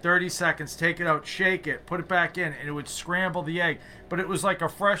for like 30 seconds, take it out, shake it, put it back in, and it would scramble the egg. But it was like a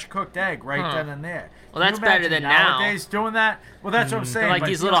fresh cooked egg right then and there. Well, Can that's you better imagine than now. nowadays doing that? Well, that's what I'm saying. They're like but,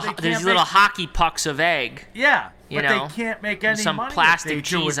 these you know, little they can't these little make- hockey pucks of egg. Yeah, you but know, they can't make any some money if plastic they do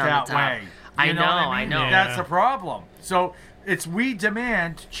cheese it on the that top. way. I You know, what I know. That's Yeah. the problem. So we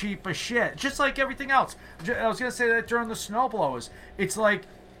demand cheaper shit, just like everything else. I was gonna say that during the snowblowers. It's like,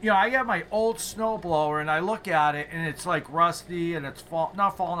 you know, I got my old snowblower and I look at it and it's like rusty and it's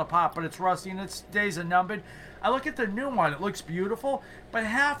not falling apart, but it's rusty and its days are numbered. I look at the new one, it looks beautiful, but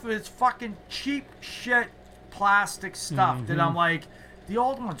half of it's fucking cheap shit plastic stuff that I'm like, the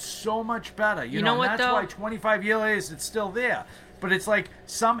old one's so much better. You know know what, and that's though? why 25 years later it's still there. But it's like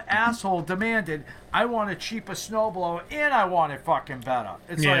some asshole demanded, I want a cheaper snowblower and I want it fucking better.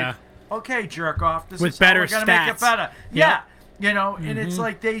 It's Yeah. like, okay, jerk off. This With is better how we're gonna make it stats. better. Yep. Yeah. You know, and it's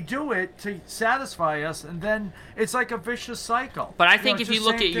like they do it to satisfy us, and then it's like a vicious cycle. But I know, think it's if the you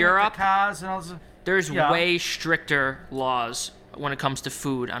look same at thing with the Europe, cars and all this. There's Yeah. way stricter laws when it comes to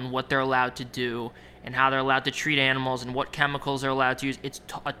food on what they're allowed to do and how they're allowed to treat animals and what chemicals they're allowed to use. It's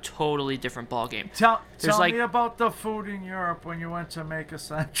a totally different ballgame. Tell like- me about the food in Europe when you went to Jamaica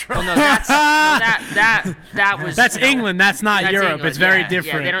Central. Oh, no, that's that was That's you know, England. That's not that's Europe. England, It's very yeah,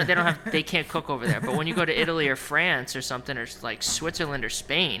 different. Yeah, they can't cook over there. But when you go to Italy or France or something, or like Switzerland or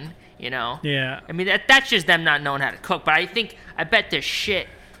Spain, you know. Yeah. I mean that's just them not knowing how to cook. But I bet the shit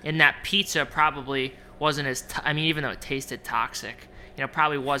in that pizza probably wasn't as. I mean, even though it tasted toxic, you know,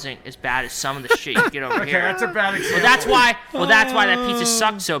 probably wasn't as bad as some of the shit you get over Okay, here. that's a bad example. Well, that's why that pizza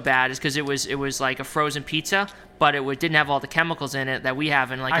sucked so bad, is because it was like a frozen pizza, but didn't have all the chemicals in it that we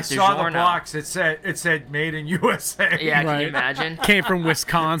have in like I a saw the DiGiorno. box. It said made in USA. Yeah, can Right. you imagine? Came from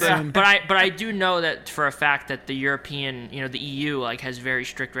Wisconsin. But I do know that for a fact that the European, you know, the EU like has very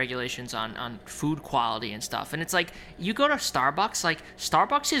strict regulations on food quality and stuff. And it's like you go to Starbucks, like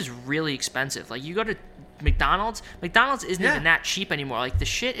Starbucks is really expensive. Like you go to McDonald's isn't Yeah. even that cheap anymore. Like the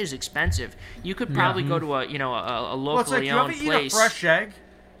shit is expensive. You could probably go to a Well, it's like locally you ever owned eat place. a fresh egg?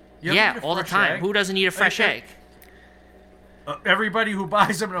 You ever Yeah, eat a all the fresh time. egg? Who doesn't eat a fresh egg? Everybody who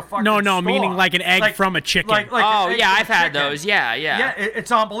buys them in a fucking No, store. meaning like an egg from a chicken. Oh an egg yeah, from a I've had chicken. those. Yeah. Yeah,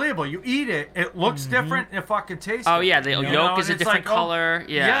 it's unbelievable. You eat it, it looks different, it fucking tastes Oh different. yeah, the You know, yolk is a and it's different like, oh, color.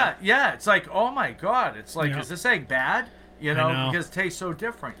 Yeah. Yeah, it's like, oh my god, it's like, Yeah. is this egg bad? You know, know. because it tastes so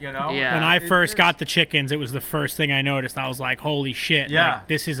different, you know? Yeah. When I It first is. got the chickens, it was the first thing I noticed. I was like, holy shit. Yeah. Like,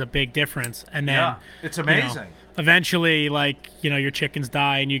 this is a big difference. And then, Yeah, it's you know, amazing. eventually, like, you know, your chickens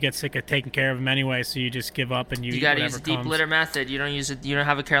die and you get sick of taking care of them anyway, so you just give up and you You eat got to whatever use the deep comes. litter method. You don't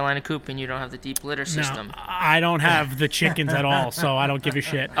have a Carolina coop and you don't have the deep litter system. No, I don't have the chickens at all, so I don't give a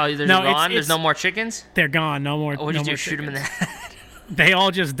shit. Oh, they're no, gone? it's- There's no more chickens? They're gone. No more. What did no you do? more Shoot them in the chickens. head? They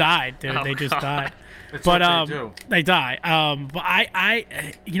all just died, dude. They just died. It's But what they do. they die. But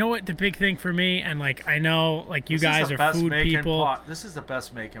I, you know what? The big thing for me, and like I know, like you This is guys the are best food making people. This is the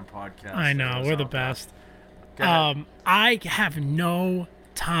best making podcast. I know there is we're the out there. best. Go ahead. I have no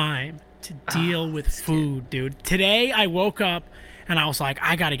time to deal with food, dude. Today I woke up and I was like,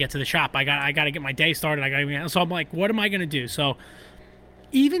 I gotta get to the shop. I gotta get my day started. So I'm like, what am I gonna do? So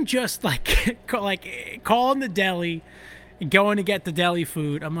even just like calling the deli and going to get the deli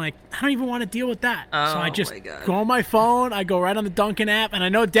food, I'm like, I don't even want to deal with that. So I just go on my phone, I go right on the Dunkin' app, and I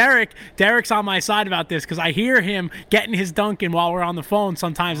know Derek's on my side about this because I hear him getting his Dunkin' while we're on the phone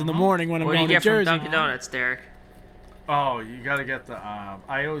sometimes in the morning when I'm What do you going to get from Jersey. Dunkin' Donuts, Derek? Oh, you gotta get the.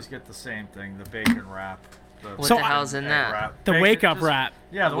 I always get the same thing, the bacon wrap. What So the hell's in egg that? wrap. The Bacon, wake up just- wrap.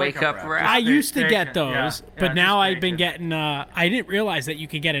 Yeah, the Wake up wrap. I Just used to get bacon, yeah. those, Yeah, but now just I've been bacon. getting. I didn't realize that you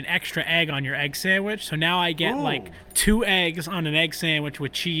could get an extra egg on your egg sandwich. So now I get Ooh. like 2 eggs on an egg sandwich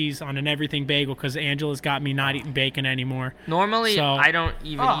with cheese on an everything bagel because Angela's got me not eating bacon anymore. Normally, So- I don't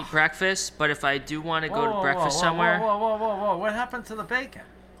even Oh. eat breakfast, but if I do want to go Whoa, to breakfast whoa, somewhere, Whoa! What happened to the bacon?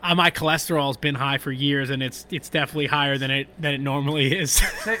 My cholesterol's been high for years, and it's definitely higher than it normally is.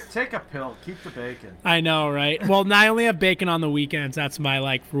 Take a pill. Keep the bacon. I know, right? Well, I only have bacon on the weekends. That's my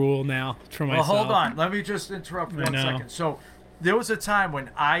like rule now for Well, myself. hold on. Let me just interrupt for I 1 know. second. So, there was a time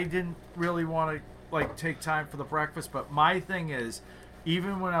when I didn't really want to like take time for the breakfast, but my thing is,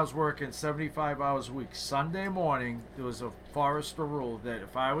 even when I was working 75 hours a week, Sunday morning there was a Forrester rule that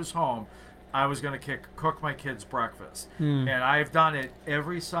if I was home, I was going to cook my kids breakfast. And I've done it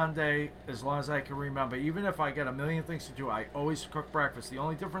every Sunday as long as I can remember. Even if I got a million things to do, I always cook breakfast. The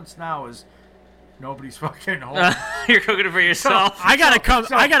only difference now is nobody's fucking home. you're cooking it for yourself. I gotta come.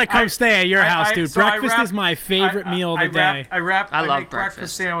 So I gotta come I- stay at your house, dude. so I breakfast wrap- is my favorite meal of the day. I love make breakfast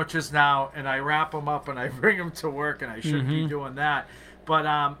breakfast. sandwiches now, and I wrap them up and I bring them to work, and I shouldn't Mm-hmm. be doing that. But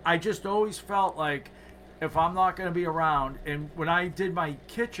I just always felt like if I'm not going to be around, and when I did my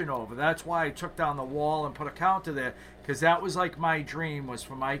kitchen over, that's why I took down the wall and put a counter there, because that was like my dream was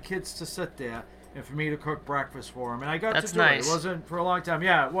for my kids to sit there and for me to cook breakfast for them. And I got That's to do it. nice. It wasn't for a long time.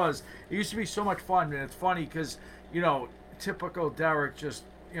 Yeah, it was. It used to be so much fun, and it's funny because, typical Derek, just,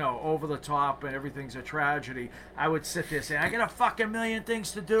 over the top and everything's a tragedy. I would sit there saying, I got a fucking million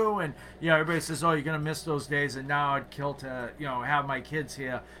things to do. And, everybody says, oh, you're going to miss those days. And now I'd kill to, have my kids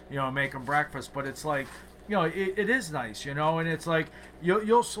here, make them breakfast. But it's like, it is nice, and it's like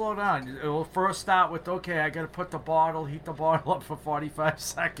you'll slow down. It'll first start with, okay, I got to heat the bottle up for 45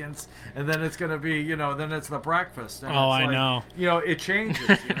 seconds, and then it's going to be, then it's the breakfast. And Oh, it's I like, know. It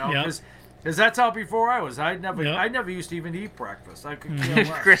changes, because that's how before I was. I never used to even eat breakfast. I could care less,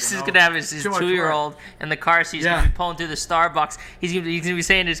 Chris is gonna have his Too much work. 2-year-old in the car seat. He's gonna be pulling through the Starbucks. He's gonna be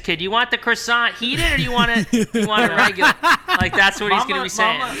saying to his kid, "You want the croissant heated, or do you want it regular?" Like that's what he's gonna be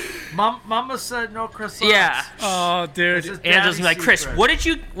saying. Mama said no croissants. Yeah. Oh, dude. It's a Angela's daddy gonna be like, "Chris, secret.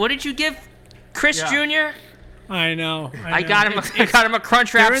 what did you give Chris Yeah. Jr.?" I know. I got him a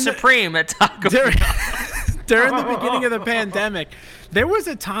Crunchwrap during the- Supreme at Taco Bell. During the beginning of the pandemic, there was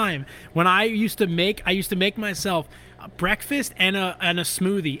a time when I used to make myself a breakfast and a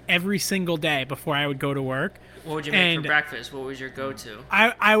smoothie every single day before I would go to work. What would you make And for breakfast? What was your go-to?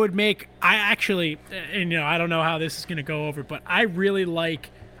 I would make. I actually, and I don't know how this is gonna go over, but I really like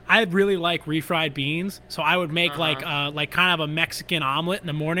refried beans. So I would make like kind of a Mexican omelet in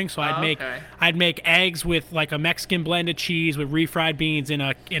the morning. So I'd make eggs with like a Mexican blended cheese with refried beans in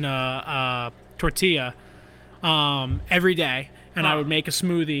a tortilla every day, and I would make a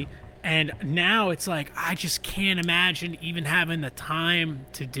smoothie. And now it's like I just can't imagine even having the time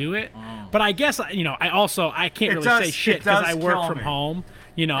to do it. But I guess I can't really say shit because I work from home.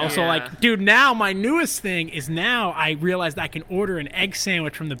 So like, dude, now my newest thing is now I realized I can order an egg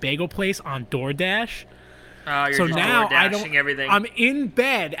sandwich from the bagel place on DoorDash. Oh, you're So just now I DoorDashing don't. everything. I'm in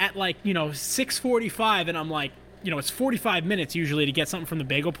bed at like 6:45, and I'm like, it's 45 minutes usually to get something from the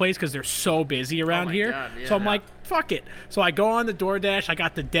bagel place because they're so busy around my here. God, yeah. So I'm like, fuck it. So I go on the DoorDash. I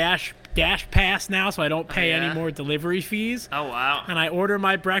got the Dash Pass now, so I don't pay any more delivery fees. Oh wow. And I order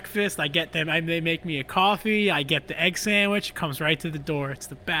my breakfast. I get them. They make me a coffee. I get the egg sandwich. It comes right to the door. It's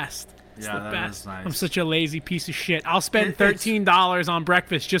the best. It's Yeah, the that best. is nice. I'm such a lazy piece of shit. I'll spend It's- $13 on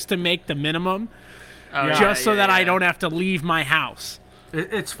breakfast just to make the minimum, Oh, just so that I yeah. don't have to leave my house.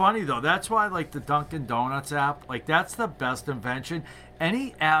 It's funny though. That's why like the Dunkin' Donuts app, like that's the best invention.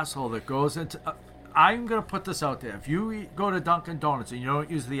 Any asshole that goes into I'm going to put this out there. If you go to Dunkin' Donuts and you don't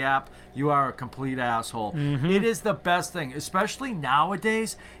use the app, you are a complete asshole. It is the best thing, especially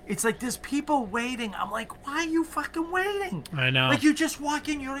nowadays. It's like there's people waiting. I'm like, why are you fucking waiting? I know. Like, you just walk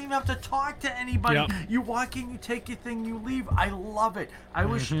in. You don't even have to talk to anybody. Yep. You walk in, you take your thing, you leave. I love it. I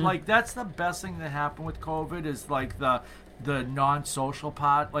wish, like, that's the best thing that happened with COVID is, like, the non-social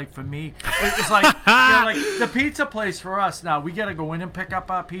part. Like, for me, it's like, you know, like the pizza place for us now, we gotta go in and pick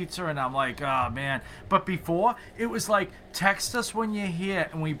up our pizza, and I'm like, oh man. But before, it was like, text us when you're here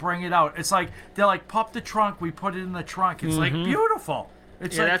and we bring it out. It's like, they're like, pop the trunk, we put it in the trunk. It's like beautiful.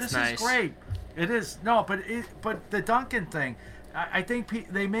 It's like, that's this nice. is great. It is. No, but the Dunkin' thing, I think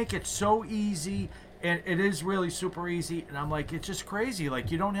they make it so easy. And it is really super easy, and I'm like, it's just crazy.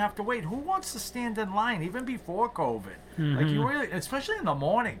 Like, you don't have to wait. Who wants to stand in line, even before COVID? Like, you really, especially in the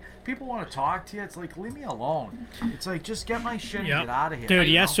morning, people want to talk to you. It's like, leave me alone. It's like, just get my shit and get out of here. Dude,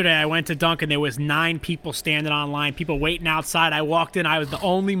 yesterday I went to Dunkin'. There was 9 people standing on line, people waiting outside. I walked in. I was the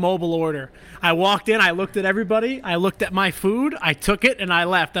only mobile order. I walked in. I looked at everybody. I looked at my food. I took it, and I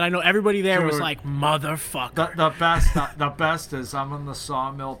left. And I know everybody there was like, motherfucker. The best is I'm on the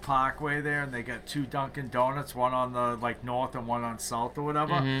Sawmill Parkway there, and they got 2 Dunkin' Donuts, one on the, like, north and one on south or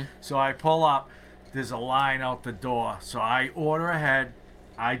whatever. So I pull up. There's a line out the door. So I order ahead.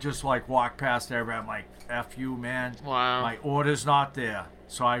 I just, like, walk past everybody. I'm like, F you, man. Wow. My order's not there.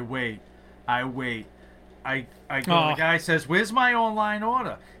 So I wait. I go, the guy says, where's my online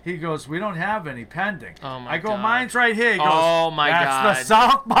order? He goes, we don't have any pending. Oh, my I go, God. mine's right here. He goes, Oh, my that's the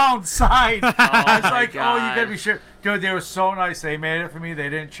southbound side. I was like, God. oh, you gotta be sure. Dude, they were so nice. They made it for me. They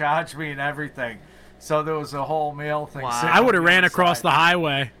didn't charge me and everything. So there was a whole meal thing. Wow. sitting I would on have ran across side. the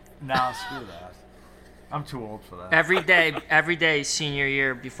highway. Nah, screw that. I'm too old for that. Every day, senior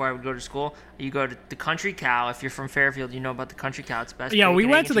year, before I would go to school, you go to the Country Cow. If you're from Fairfield, you know about the Country Cow. It's best. Yeah, we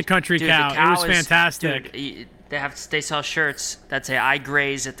bacon, went egg, to and the cheese. Country Dude, Cow. the cow It was fantastic. Dude, they sell shirts that say "I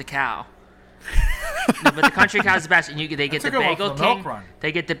graze at the cow." No, but the Country Cow is the best. And they get the That's a good one Bagel for the Milk King. Run.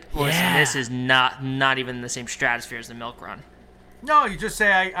 They get the. Listen, this is not even in the same stratosphere as the Milk Run. No, you just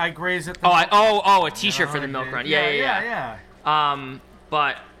say I graze at the A T-shirt for the Milk Run. Yeah.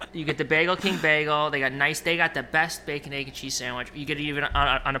 But you get the Bagel King bagel. They got the best bacon, egg, and cheese sandwich. You get it even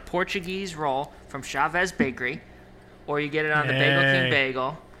on a Portuguese roll from Chavez Bakery, or you get it on the Bagel King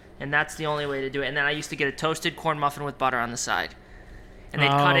bagel, and that's the only way to do it. And then I used to get a toasted corn muffin with butter on the side. And they'd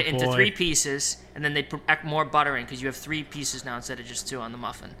cut it into 3 pieces, and then they'd put more butter in because you have 3 pieces now instead of just 2 on the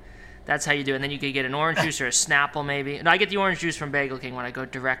muffin. That's how you do it. And then you could get an orange juice or a Snapple maybe. No, I get the orange juice from Bagel King when I go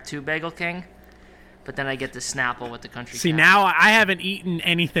direct to Bagel King. But then I get the Snapple with the Country See, Cow. now I haven't eaten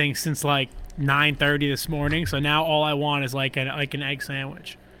anything since like 9:30 this morning, so now all I want is like an egg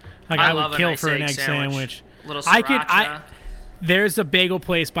sandwich. Like I love would a kill nice for an egg egg sandwich. sandwich. Little sriracha. There's a bagel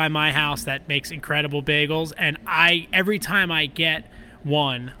place by my house that makes incredible bagels, and every time I get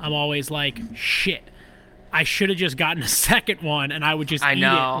one, I'm always like, shit, I should have just gotten a second one, and I would just eat it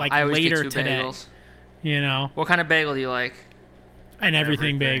like I always later get 2 today. bagels. You know, What kind of bagel do you like? an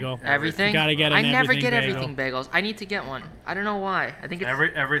everything bagel. Everything? You gotta get an I never everything get bagel. everything bagels. I need to get one. I don't know why. I think it's,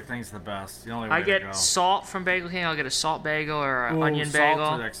 Everything's the best. The only way I to get go. salt from Bagel King. I'll get a salt bagel or an Ooh, onion salt's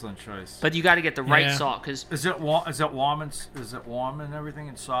bagel. an excellent choice. But you got to get the right Yeah. salt because Is it warm? Is it warm and everything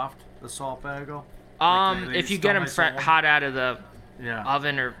and soft? The salt bagel. Like they if you still get them nice and warm? hot out of the Yeah.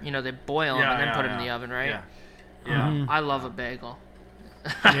 oven or they boil them and then put them in the oven, right? Yeah. I love a bagel.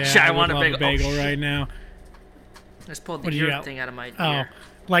 Yeah, I would want a love bagel. Oh, right now. Let's pull the What do you ear got? thing out of my Oh, ear.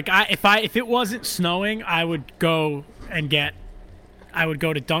 like if it wasn't snowing, I would go to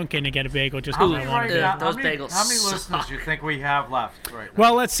Dunkin' and get a bagel just How because I many wanted right to. now? Those how many, bagels How many suck. listeners do you think we have left right now?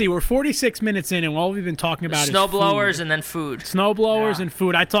 Well, let's see. We're 46 minutes in, and all we've been talking about Snow is blowers food. and then food. Snow blowers Yeah. and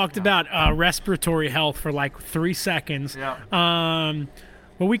food. I talked about respiratory health for like 3 seconds. Yeah.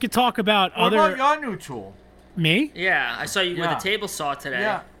 Well, we could talk about What other. about your new tool? Me? Yeah, I saw you Yeah. with a table saw today.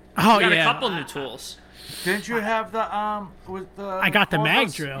 Yeah. Oh You got yeah. a couple new tools. Didn't you have the with the? I got the mag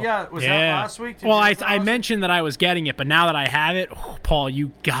cordless- drill. Yeah. Was that last week? Did Well, you I have that last mentioned that I was getting it, but now that I have it, Paul,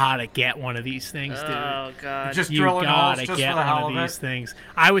 you gotta get one of these things, dude. Oh God. week? Just You drilling holes gotta just get for the one hell of of these it. things.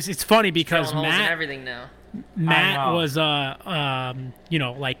 It's funny because Drilling holes and Matt everything now. know. was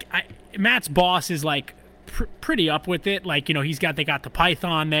Matt's boss is like pretty up with it. Like, they got the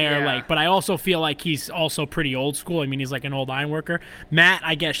Python there. Yeah. Like, but I also feel like he's also pretty old school. I mean, he's like an old iron worker. Matt,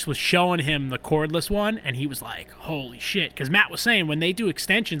 I guess, was showing him the cordless one, and he was like, "Holy shit!" Because Matt was saying when they do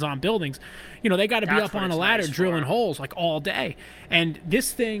extensions on buildings, they got to be That's up what on a it's ladder nice drilling for. holes like all day. And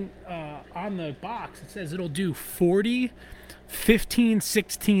this thing on the box, it says it'll do 40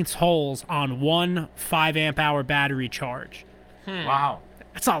 15/16 holes on one 5 amp hour battery charge. Wow.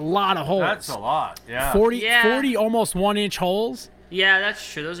 That's a lot of holes. That's a lot. Yeah. 40 almost 1-inch holes Yeah,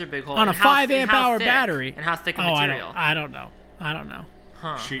 that's true. Those are big holes. on a And how- 5 and amp how hour thick? battery. And how thick a Oh, material? I don't know.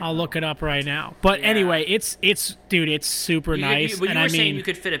 Huh. I'll look it up right now. But anyway, it's dude, it's super nice. But you and were I saying mean, you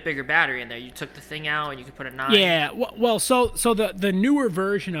could fit a bigger battery in there. You took the thing out and you could put a 9. yeah. Well, so the newer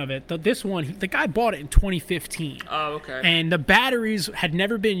version of it, this one, the guy bought it in 2015. Oh, okay. And the batteries had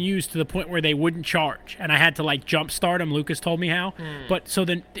never been used to the point where they wouldn't charge, and I had to like jump start them. Lucas told me how. But so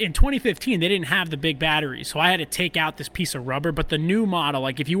then in 2015 they didn't have the big batteries, so I had to take out this piece of rubber. But the new model,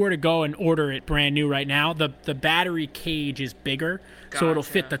 like if you were to go and order it brand new right now, the battery cage is bigger, so it'll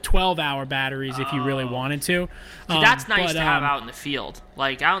fit the 12-hour batteries if you really wanted to. See, that's nice to have out in the field.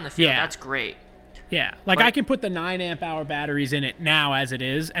 Like out in the field, Yeah. that's great. Yeah, like I can put the 9 amp hour batteries in it now as it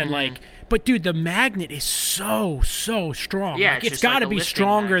is, and like, but dude, the magnet is so strong. Yeah, like, it's it's just like got to a be lifting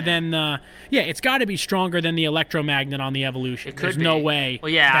stronger magnet. than the. Yeah, it's got to be stronger than the electromagnet on the Evolution. It could There's be. no way. Well,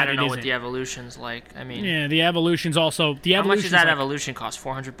 yeah, that I don't know it what isn't. the Evolution's like. I mean, Yeah, the Evolution's also the how much Evolution's does that like Evolution cost?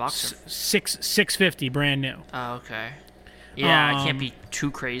 $400? $650 brand new. Oh, okay. Yeah, it can't Um, be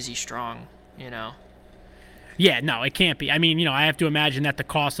too crazy strong, you know. Yeah, no, it can't be. I mean, I have to imagine that the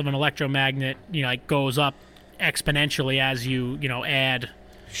cost of an electromagnet, like goes up exponentially as you add.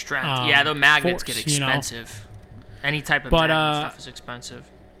 Strength. Yeah, the magnets force, get expensive. Any type of But, magnet stuff is expensive.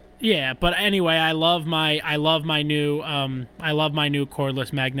 Yeah, but anyway, I love my new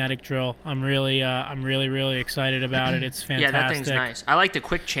cordless magnetic drill. I'm really excited about it. It's fantastic. Yeah, that thing's nice. I like the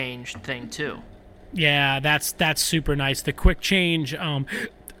quick change thing too. Yeah, that's super nice. The quick change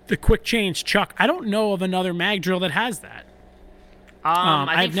chuck. I don't know of another mag drill that has that.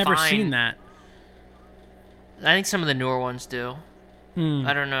 I've never seen that. I think some of the newer ones do.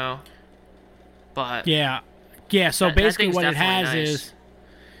 I don't know, but Yeah. So that basically, thing's what it definitely has nice. is.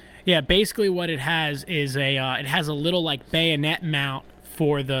 Yeah, basically what it has is it has a little like bayonet mount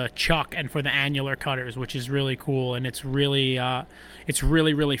for the chuck and for the annular cutters, which is really cool, and it's really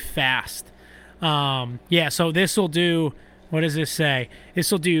fast. So this will do. What does this say?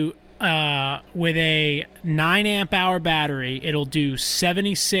 This will do with a 9 amp hour battery. It'll do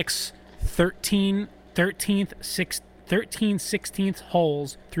 76 13/16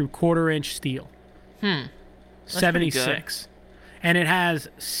 holes through 1/4-inch steel. pretty good. 76. And it has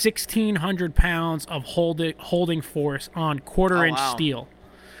 1,600 pounds of holding force on 1/4-inch wow. steel.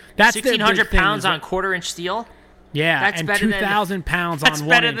 That's their big 1,600 thing, pounds is on that- 1/4-inch steel. Yeah, That's and better than- 2,000 pounds That's on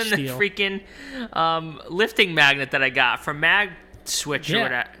better 1-inch than the steel. freaking lifting magnet that I got from Mag Switch or Yeah.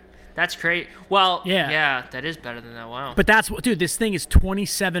 whatever. That's great. Well, Yeah. yeah, that is better than that. Wow. But that's what, dude. This thing is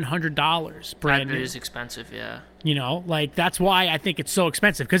 $2,700 brand That new. is expensive, yeah. Like that's why I think it's so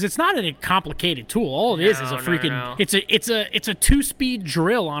expensive, because it's not a complicated tool. All it is a No, freaking. no. It's a 2-speed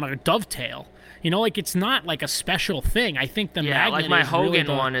drill on a dovetail. Like it's not like a special thing. I think the Yeah, magnet like my is really Hogan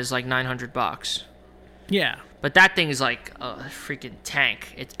the- one is like $900. Yeah. But that thing is like a freaking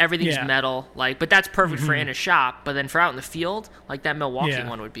tank. Everything's Yeah. metal, but that's perfect for in a shop. But then for out in the field, like that Milwaukee Yeah.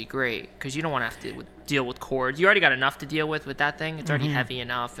 one would be great, because you don't want to have to deal with cords. You already got enough to deal with that thing. It's already heavy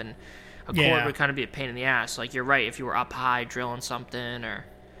enough, and a cord Yeah. would kind of be a pain in the ass. Like you're right, if you were up high drilling something, or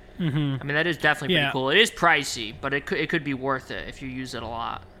I mean that is definitely pretty Yeah. cool. It is pricey, but it could be worth it if you use it a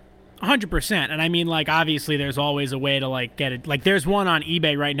lot. 100%. And I mean, like, obviously there's always a way to like get it. Like there's one on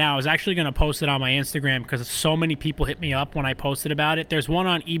eBay right now. I was actually going to post it on my Instagram because so many people hit me up when I posted about it. There's one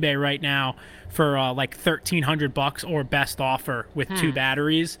on eBay right now for like $1,300 or best offer with 2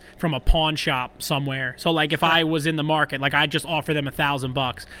 batteries from a pawn shop somewhere. So like if I was in the market, like I'd just offer them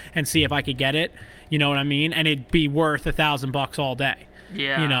 $1,000 and see if I could get it. You know what I mean? And it'd be worth $1,000 all day.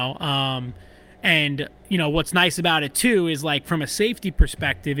 Yeah. And what's nice about it too is like from a safety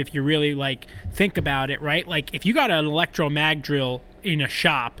perspective, if you really like think about it, right? Like if you got an electromag drill in a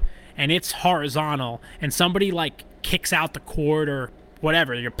shop and it's horizontal and somebody like kicks out the cord or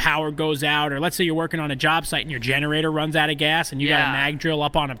whatever, your power goes out, or let's say you're working on a job site and your generator runs out of gas and you got Yeah. a mag drill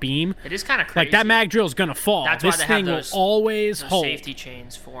up on a beam, It is kind of crazy. like that mag drill is gonna fall. That's why This they thing have will always those hold. safety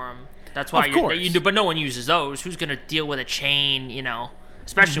chains for them. That's why Of course. but no one uses those. Who's gonna deal with a chain?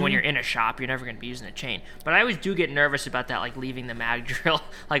 Especially when you're in a shop, you're never gonna be using a chain. But I always do get nervous about that, like leaving the mag drill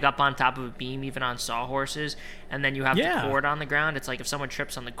like up on top of a beam, even on sawhorses, and then you have Yeah. the cord on the ground. It's like if someone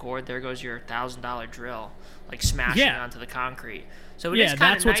trips on the cord, there goes your $1,000 drill, like smashing Yeah. onto the concrete. So it Yeah, is kind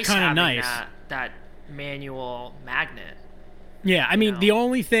that's of what's nice kinda having nice. that manual magnet. Yeah, I mean, know? the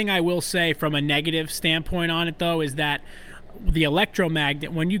only thing I will say from a negative standpoint on it, though, is that the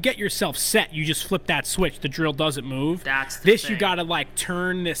electromagnet, when you get yourself set, you just flip that switch. The drill doesn't move. That's the this thing. You got to like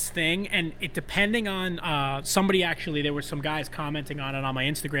turn this thing, and it depending on somebody actually, there were some guys commenting on it on my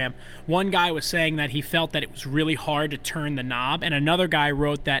Instagram. One guy was saying that he felt that it was really hard to turn the knob, and another guy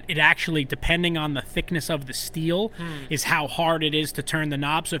wrote that it actually, depending on the thickness of the steel, is how hard it is to turn the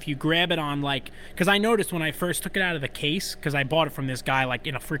knob. So if you grab it on like, because I noticed when I first took it out of the case, because I bought it from this guy like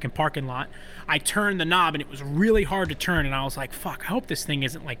in a freaking parking lot, I turned the knob and it was really hard to turn, and I was like, fuck, I hope this thing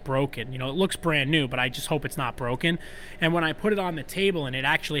isn't like broken. You know, it looks brand new, but I just hope it's not broken. And when I put it on the table and it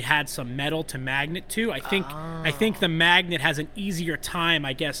actually had some metal to magnet to, I think the magnet has an easier time,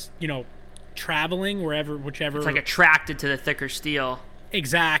 I guess, you know, traveling whichever. It's like attracted to the thicker steel.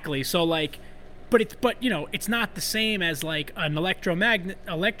 Exactly. So like, but you know, it's not the same as like an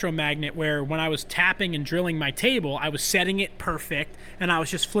electromagnet where when I was tapping and drilling my table, I was setting it perfect and I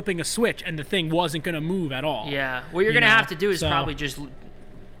was just flipping a switch and the thing wasn't going to move at all. Yeah. What you're going to have to do is probably just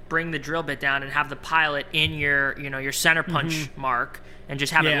bring the drill bit down and have the pilot in your, you know, your center punch mark, and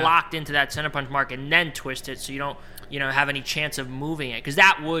just have it locked into that center punch mark and then twist it so you don't, you know, have any chance of moving it, because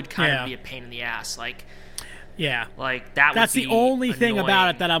that would kind of be a pain in the ass. Like, yeah, like that's the only thing annoying.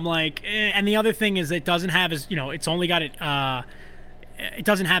 about it that I'm like, and the other thing is it doesn't have as, you know, it's only got it. It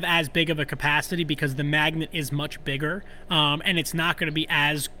doesn't have as big of a capacity because the magnet is much bigger, and it's not going to be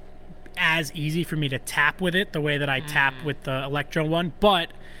as easy for me to tap with it the way that I tap with the Electro one.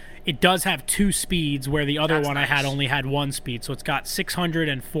 But it does have 2 speeds where the other one I had only had 1 speed. So it's got 600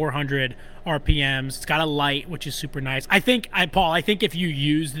 and 400 RPMs. It's got a light, which is super nice. I think if you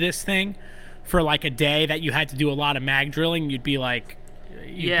used this thing for like a day that you had to do a lot of mag drilling, you'd be like,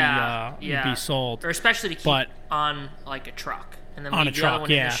 you'd be sold. Or especially to keep on like a truck, and then leave the other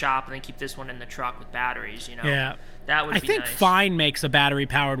one in the shop, and then keep this one in the truck with batteries. You know, that would be nice. I think Fine makes a battery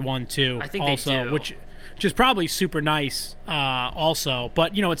powered one too. I think also, they do. which is probably super nice. Also,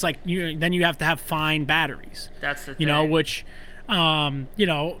 but you know, it's like then you have to have Fine batteries. That's the thing. You know, which. You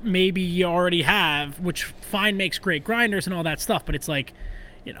know, maybe you already have, which Fine makes great grinders and all that stuff, but it's like,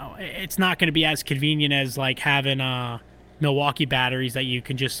 you know, it's not going to be as convenient as like having Milwaukee batteries that you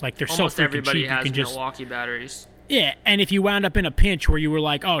can just like, they're almost so freaking everybody cheap. has you can Milwaukee batteries. Yeah, and if you wound up in a pinch where you were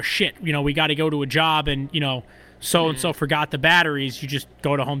like, oh shit, you know, we got to go to a job and, you know, so and so forgot the batteries, you just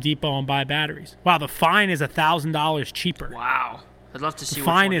go to Home Depot and buy batteries. Wow, the Fine is $1,000 cheaper. Wow, I'd love to see. The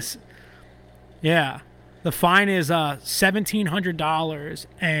Fine is, yeah. The Fine is $1,700,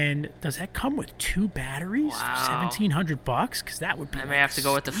 and does that come with 2 batteries? Wow. $1,700? Because that would be. I may have to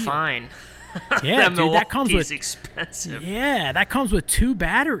go with the Fine. Yeah, dude, that comes with expensive. Yeah, that comes with 2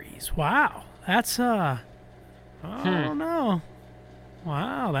 batteries. Wow, that's I don't know.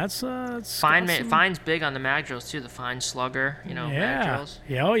 Wow, that's Fine's big on the mag drills too. The Fine Slugger, you know, mag drills.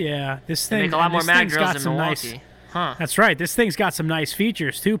 Yeah, oh yeah. This thing they make a lot more mag drills got than some Milwaukee. Nice. Huh. That's right. This thing's got some nice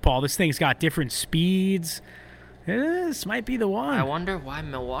features too, Paul. This thing's got different speeds. This might be the one. I wonder why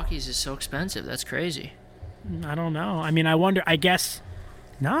Milwaukee's is so expensive. That's crazy. I don't know. I mean, I wonder. I guess.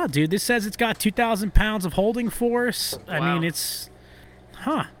 Nah, dude. This says it's got 2,000 pounds of holding force. Wow. I mean, it's.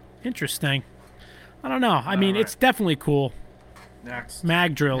 Interesting. I don't know. I mean, it's definitely cool. Next.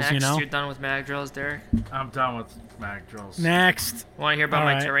 Mag drills, you know. You're done with mag drills, Derek? I'm done with mag drills. Next. Want to hear about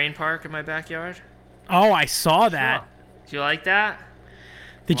my terrain park in my backyard? Oh, I saw that. Sure. Do you like that?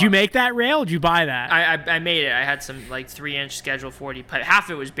 Did you make that rail? Or did you buy that? I made it. I had some like 3-inch Schedule 40 pipe. Half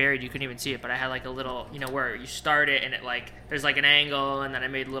of it was buried. You couldn't even see it, but I had like a little, you know, where you start it and it like there's like an angle, and then I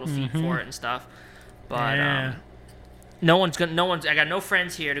made little feet for it and stuff. But I got no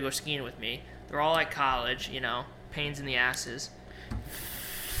friends here to go skiing with me. They're all at college, you know, pains in the asses.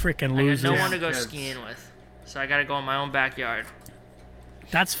 Freaking I losers. got no one to go skiing with, so I got to go in my own backyard.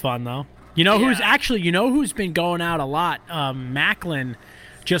 That's fun though. You know who's been going out a lot? Macklin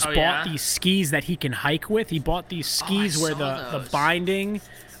just bought these skis that he can hike with. He bought these skis where the binding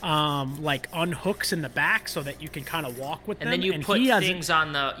like unhooks in the back so that you can kind of walk with them. And then you put things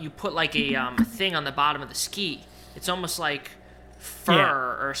on the you put like a thing on the bottom of the ski. It's almost like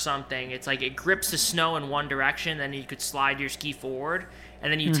fur or something. It's like it grips the snow in one direction, then you could slide your ski forward,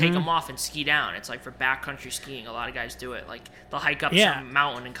 and then you take them off and ski down. It's like for backcountry skiing. A lot of guys do it. Like they'll hike up some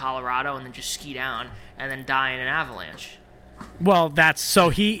mountain in Colorado and then just ski down and then die in an avalanche. Well,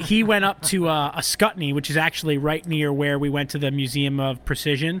 he went up to a Scutney, which is actually right near where we went to the Museum of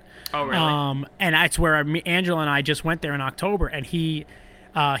Precision. Oh, really? And that's where Angela and I just went there in October, and he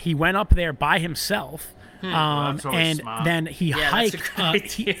went up there by himself. And smart. Then he hiked.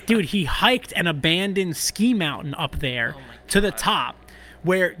 He hiked an abandoned ski mountain up there to the top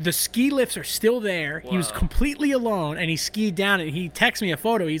where the ski lifts are still there. He was completely alone, and he skied down, and he texted me a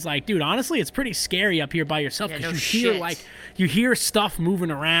photo. He's like, dude, honestly, it's pretty scary up here by yourself because you hear stuff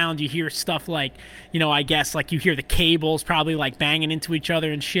moving around. You hear stuff like, I guess like you hear the cables probably like banging into each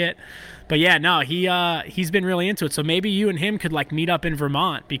other and shit. But yeah, no, he's been really into it. So maybe you and him could like meet up in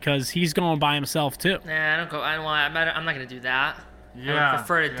Vermont because he's going by himself too. Nah, I don't go. I'm not gonna do that. Yeah, I would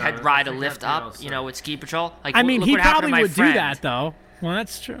prefer to ride a lift up, with ski patrol. Like, I mean, look he what happened to probably my would friend. do that though. Well,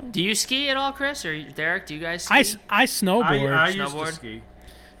 that's true. Do you ski at all, Chris or Derek? Do you guys ski? I snowboard. I used to ski.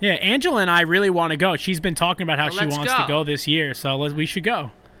 Yeah, Angela and I really want to go. She's been talking about how she wants to go this year, so we should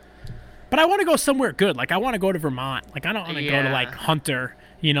go. But I want to go somewhere good. Like, I want to go to Vermont. Like, I don't want to go to, like, Hunter.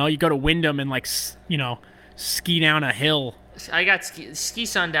 You go to Wyndham and, like, ski down a hill. I got Ski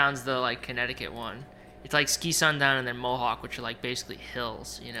Sundown's the, like, Connecticut one. It's like Ski Sundown and then Mohawk, which are, like, basically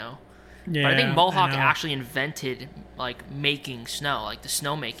hills, Yeah, but I think Mohawk actually invented, like, making snow, like the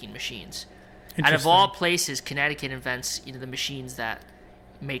snow-making machines. Out of all places, Connecticut invents, the machines that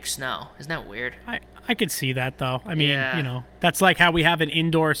make snow. Isn't that weird? I could see that, though. I mean, that's like how we have an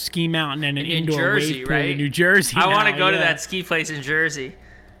indoor ski mountain and an indoor wave pool in New Jersey. I want to go to that ski place in Jersey.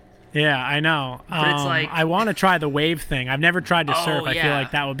 Yeah, I know. But it's like, I want to try the wave thing. I've never tried to surf. I feel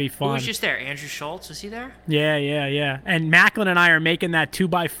like that would be fun. Who was just there? Andrew Schultz, was he there? Yeah. And Macklin and I are making that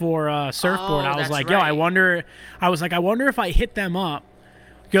 2x4 surfboard. I was like, right. I wonder if I hit them up.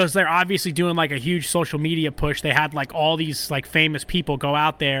 Because they're obviously doing like a huge social media push. They had like all these like famous people go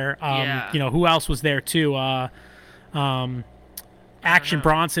out there. Who else was there too? Action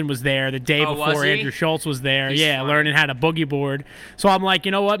Bronson was there the day before Andrew Schultz was there. He's learning how to boogie board. So I'm like,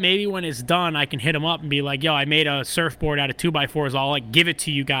 you know what? Maybe when it's done, I can hit him up and be like, yo, I made a surfboard out of 2x4s. I'll like give it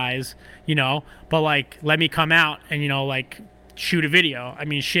to you guys, but like let me come out and like shoot a video. I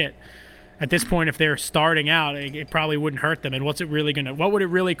mean, shit. At this point, if they're starting out, it probably wouldn't hurt them. And what would it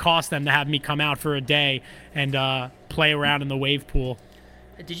really cost them to have me come out for a day and play around in the wave pool?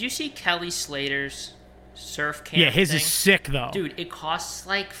 Did you see Kelly Slater's surf camp? Yeah, his thing? is sick though. Dude, it costs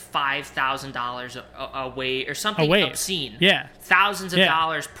like $5,000 a wave or something obscene. Yeah. Thousands of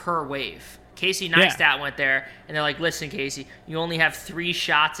dollars per wave. Casey Neistat went there, and they're like, listen, Casey, you only have 3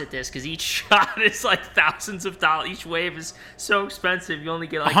 shots at this because each shot is like thousands of dollars. Each wave is so expensive. You only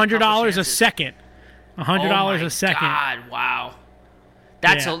get like $100 a second. $100 a second. God, wow.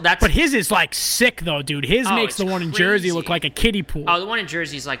 That's But his is like sick though, dude. His makes the one in Jersey look like a kiddie pool. Oh, the one in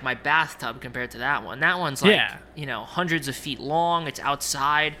Jersey is like my bathtub compared to that one. That one's like, hundreds of feet long. It's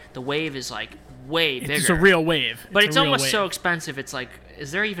outside. The wave is like way bigger. It's a real wave. But it's almost so expensive. It's like,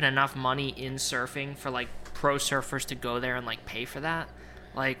 is there even enough money in surfing for like pro surfers to go there and like pay for that?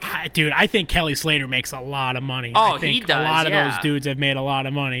 Like, dude, I think Kelly Slater makes a lot of money. Oh, I think he does. A lot of those dudes have made a lot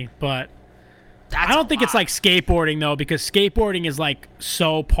of money, but I don't think it's like skateboarding though, because skateboarding is like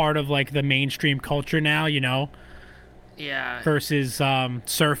so part of like the mainstream culture now, Yeah. Versus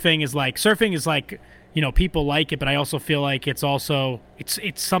surfing is like people like it, but I also feel like it's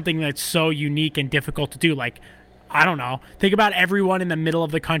something that's so unique and difficult to do. Like, I don't know. Think about everyone in the middle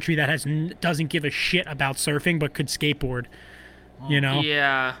of the country that doesn't give a shit about surfing but could skateboard.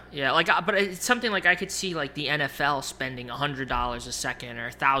 Yeah. Like, but it's something like I could see like the NFL spending $100 a second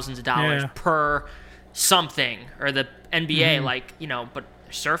or thousands of dollars per something, or the NBA, but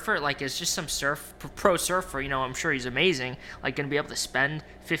surfer, like, is just some pro surfer. I'm sure he's amazing. Like, gonna be able to spend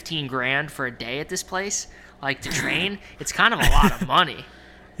 $15,000 for a day at this place, like to train. It's kind of a lot of money.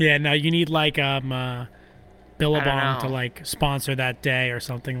 Yeah, no, you need like Billabong to like sponsor that day or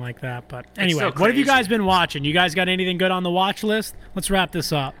something like that. But anyway, what have you guys been watching? You guys got anything good on the watch list? Let's wrap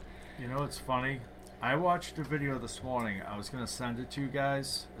this up. It's funny. I watched a video this morning. I was going to send it to you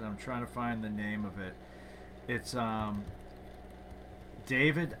guys, and I'm trying to find the name of it. It's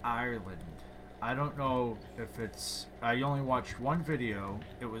David Ireland. I don't know if it's... I only watched one video.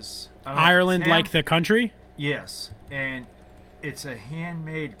 It was... Ireland, like the country? Yes. And it's a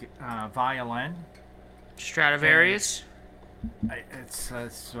handmade violin. Stradivarius?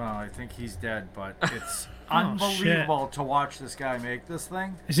 I think he's dead, but it's unbelievable to watch this guy make this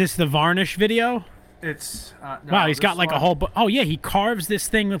thing. Is this the varnish video? It's no, wow, he's got like a whole... he carves this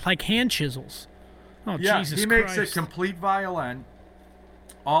thing with like hand chisels. Oh, yeah, Jesus he Christ. makes a complete violin.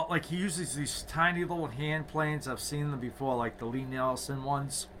 He uses these tiny little hand planes. I've seen them before, like the Lee Nelson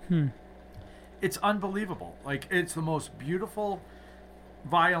ones. It's unbelievable. Like, it's the most beautiful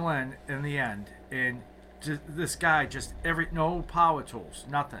violin in the end, and this guy no power tools,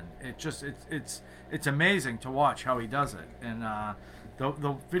 nothing. It's amazing to watch how he does it. And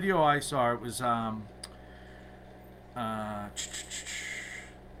the video I saw, it was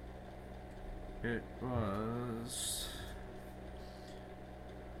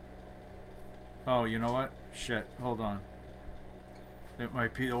Oh, you know what? Shit. Hold on. It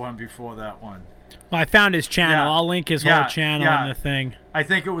might be the one before that one. Well, I found his channel. Yeah. I'll link his Yeah, whole channel yeah. in the thing. I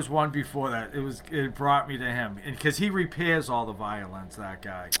think it was one before that. It brought me to him, because he repairs all the violins. That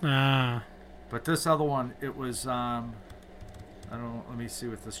guy. Ah. But this other one, it was I don't. Let me see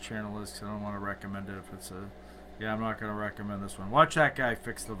what this channel is, 'cause I don't want to recommend it if it's a. Yeah, I'm not going to recommend this one. Watch that guy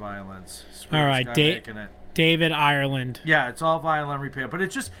fix the violins. All right, making it. David Ireland. Yeah, it's all violin repair, but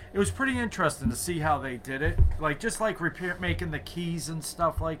it was pretty interesting to see how they did it. Like just like making the keys and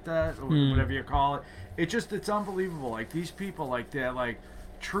stuff like that, or whatever you call it. It's unbelievable. Like these people, like they're like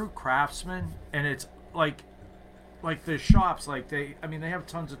true craftsmen, and it's like the shops, like they have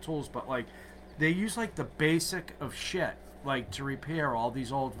tons of tools, but like they use like the basic of shit, like to repair all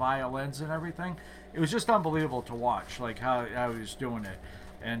these old violins and everything. It was just unbelievable to watch, like how he was doing it,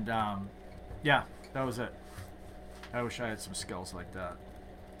 and yeah, that was it. I wish I had some skills like that.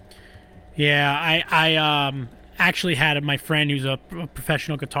 Yeah, I actually had my friend who's a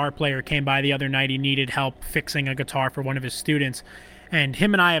professional guitar player came by the other night. He needed help fixing a guitar for one of his students, and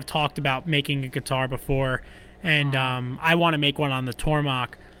him and I have talked about making a guitar before, and I want to make one on the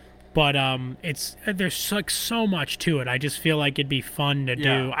Tormach, but there's like so much to it. I just feel like it'd be fun to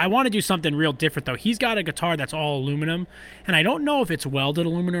do. I want to do something real different though. He's got a guitar that's all aluminum, and I don't know if it's welded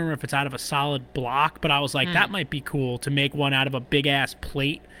aluminum or if it's out of a solid block, but I was like, that might be cool to make one out of a big ass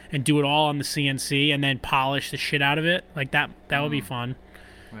plate and do it all on the CNC and then polish the shit out of it. Like that would be fun.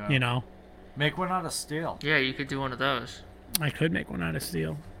 Yeah. You know. Make one out of steel. Yeah, you could do one of those. I could make one out of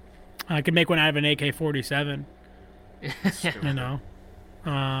steel. I could make one out of an AK-47. You know.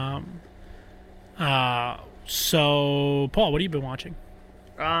 So Paul, what have you been watching?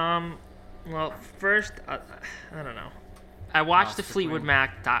 Well, first, I don't know. I watched the Fleetwood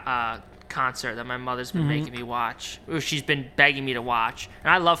Mac concert that my mother's been making me watch. Or she's been begging me to watch.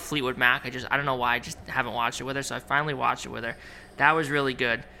 And I love Fleetwood Mac. I don't know why. I just haven't watched it with her, so I finally watched it with her. That was really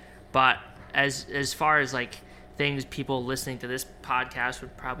good. But as far as like things people listening to this podcast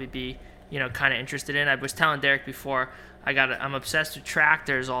would probably be, kind of interested in, I was telling Derek before, I'm obsessed with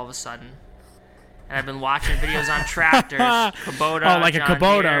tractors all of a sudden. And I've been watching videos on tractors, Kubota. Oh, like John a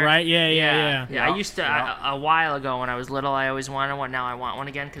Kubota, Deere. right? Yeah. I used to, a while ago when I was little, I always wanted one. Now I want one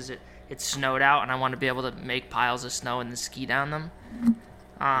again because it snowed out and I want to be able to make piles of snow and then ski down them.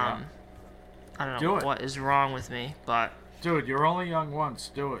 I don't know what is wrong with me, but... Dude, you're only young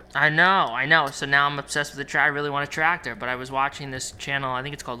once. Do it. I know. So now I'm obsessed with the tractor. I really want a tractor, but I was watching this channel, I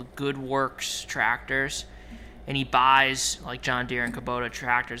think it's called Good Works Tractors. And he buys like John Deere and Kubota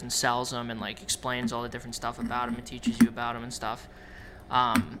tractors and sells them and like explains all the different stuff about them and teaches you about them and stuff.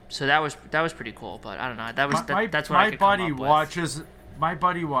 So that was pretty cool. But I don't know. That's what I could come up with. My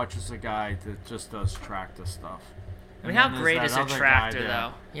buddy watches a guy that just does tractor stuff. I mean, how great is a tractor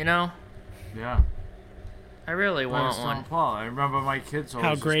though? Yeah. I really want one. Paul, I remember my kids always.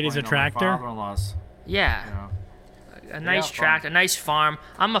 How great is a tractor? My father-in-law's. Yeah. A nice tractor, a nice farm.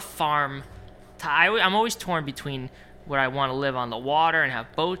 I'm a farm. I'm always torn between would I want to live on the water and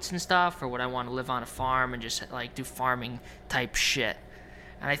have boats and stuff, or would I want to live on a farm and just like do farming type shit.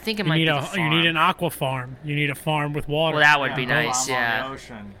 And I think it might be the farm. You need an aqua farm. You need a farm with water. Well, that would be nice. Yeah. On the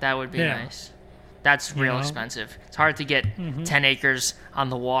ocean. That would be nice. That's real expensive. It's hard to get 10 acres on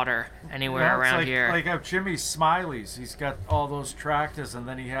the water anywhere around here. Like Jimmy Smiley's. He's got all those tractors, and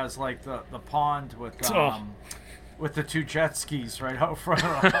then he has like the pond with the 2 jet skis right out front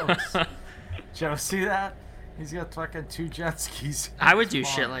of the house. Did you ever see that? He's got fucking 2 jet skis. I would do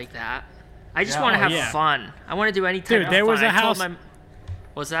shit like that. I just want to have fun. I want to do any type of fun. Dude, there was a house.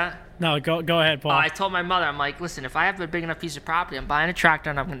 What's that? No, go ahead, Paul. I told my mother, I'm like, listen, if I have a big enough piece of property, I'm buying a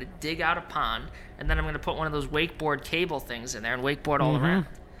tractor and I'm going to dig out a pond, and then I'm going to put one of those wakeboard cable things in there and wakeboard all around.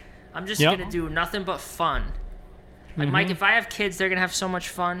 I'm just going to do nothing but fun. Like, Mike, if I have kids, they're going to have so much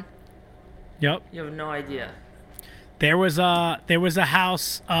fun. Yep. You have no idea. There was a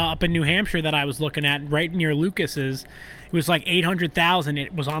house up in New Hampshire that I was looking at right near Lucas's. It was like $800,000.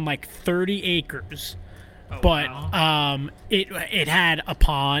 It was on like 30 acres. But it had a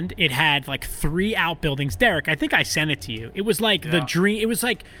pond. It had like 3 outbuildings. Derek, I think I sent it to you. It was like the dream. It was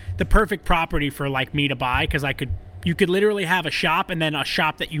like the perfect property for like me to buy because you could literally have a shop and then a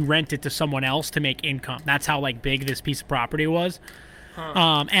shop that you rented to someone else to make income. That's how like big this piece of property was.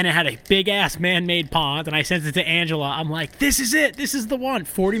 And it had a big ass man-made pond. And I sent it to Angela. I'm like, this is it. This is the one.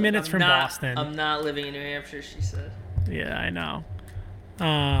 40 minutes from Boston. I'm not living in New Hampshire, she said. Yeah, I know.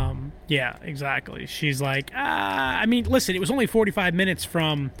 Yeah, exactly. She's like, I mean, listen, it was only 45 minutes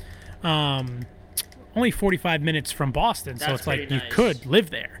from Boston, so it's like you could live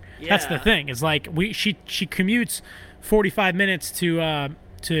there. Yeah. That's the thing. It's like she commutes 45 minutes to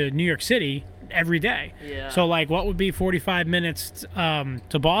New York City every day. Yeah. So like, what would be 45 minutes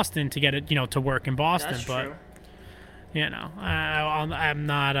to Boston to get it, to work in Boston? That's but true. I'm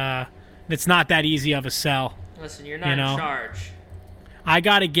not. It's not that easy of a sell. Listen, you're not in charge. I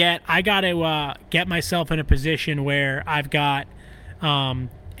gotta get myself in a position where I've got an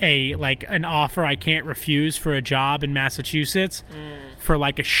offer I can't refuse for a job in Massachusetts for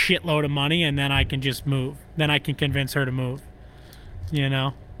like a shitload of money, and then I can just move. Then I can convince her to move.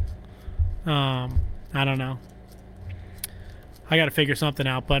 I don't know. I got to figure something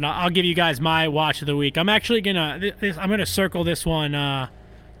out, but I'll give you guys my watch of the week. I'm actually gonna circle this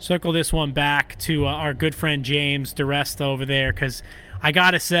one back to our good friend James DeResta over there, because I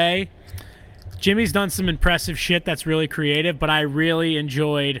gotta say, Jimmy's done some impressive shit that's really creative, but I really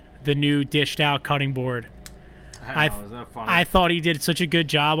enjoyed the new dished out cutting board. I know, is that funny? I thought he did such a good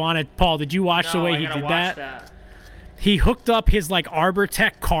job on it. Paul, did you watch the way he did that? He hooked up his like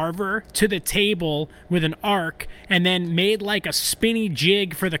Arbortech carver to the table with an arc, and then made like a spinny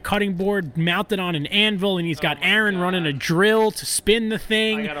jig for the cutting board mounted on an anvil, and he's got Aaron running a drill to spin the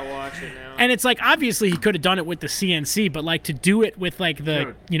thing. I gotta watch it now. And it's like, obviously he could have done it with the CNC, but like to do it with like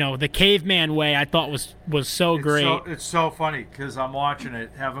the the caveman way, I thought was so great. It's so funny because I'm watching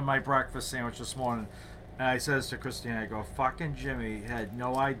it, having my breakfast sandwich this morning, and I says to Christine, I go, fucking Jimmy had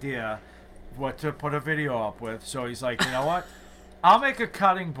no idea what to put a video up with, so he's like, you know what, I'll make a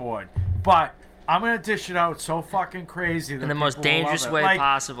cutting board, but I'm gonna dish it out so fucking crazy that in the most dangerous way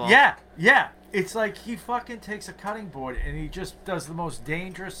possible. Yeah, it's like he fucking takes a cutting board and he just does the most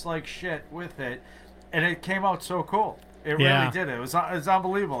dangerous like shit with it, and it came out so cool. It really did. It's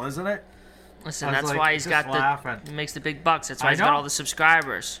unbelievable, isn't it? Listen, that's why he's got he makes the big bucks. That's why he's got all the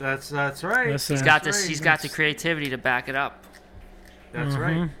subscribers. That's right. Listen, he's got he's got the creativity to back it up. That's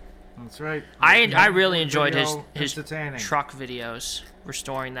right. That's right. I really enjoyed his truck videos,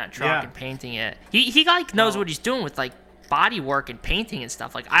 restoring that truck and painting it. He like knows what he's doing with like body work and painting and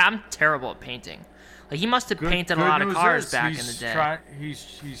stuff. Like I'm terrible at painting. Like he must have painted a lot of cars back in the day.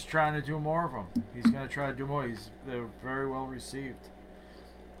 He's trying to do more of them. He's gonna try to do more. They're very well received.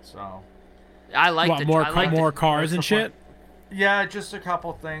 So I like more cars and shit. Yeah, just a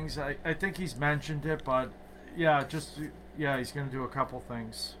couple things. I think he's mentioned it, but he's gonna do a couple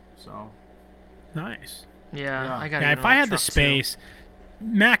things. So nice. Yeah. I got. If I had the space,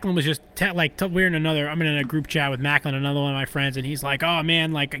 Macklin was just we're in another. I'm in a group chat with Macklin, another one of my friends, and he's like, "Oh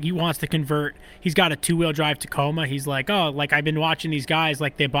man, like he wants to convert. He's got a 2-wheel drive Tacoma. He's like, oh, like I've been watching these guys,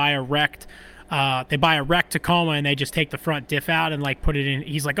 like they buy a wrecked Tacoma and they just take the front diff out and like put it in.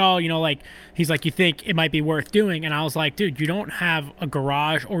 He's like, oh, he's like, you think it might be worth doing? And I was like, dude, you don't have a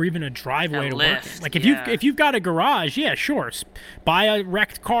garage or even a driveway to work in. Like if you've got a garage, yeah, sure, buy a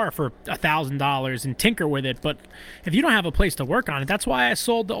wrecked car for $1,000 and tinker with it. But if you don't have a place to work on it, that's why I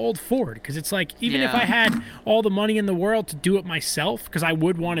sold the old Ford, because it's like even if I had all the money in the world to do it myself, because I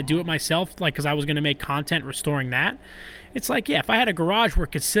would want to do it myself, like because I was going to make content restoring that. It's like, if I had a garage where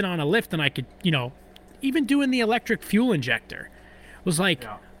it could sit on a lift and I could, even doing the electric fuel injector, it was like,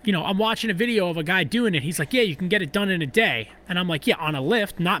 I'm watching a video of a guy doing it. He's like, yeah, you can get it done in a day. And I'm like, yeah, on a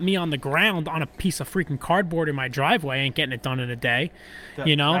lift, not me on the ground on a piece of freaking cardboard in my driveway. I ain't getting it done in a day,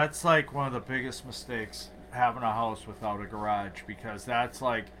 That's like one of the biggest mistakes, having a house without a garage, because that's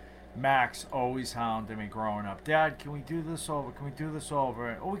like, Max always hounded me growing up. Dad, can we do this over? Can we do this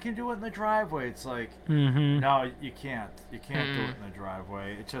over? Oh, we can do it in the driveway. It's like, no, you can't. You can't do it in the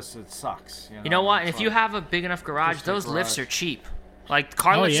driveway. It sucks. You know what? And if you have a big enough garage, those lifts are cheap. Like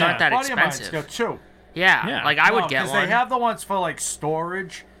car lifts aren't that expensive. Got 2. Yeah, like I would get one. Because they have the ones for like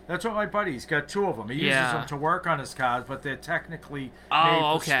storage. That's what my buddy's got 2 of them. He uses them to work on his cars, but they're technically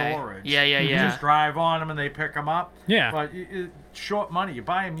made for storage. Yeah. You just drive on them and they pick them up. Yeah. But short money. You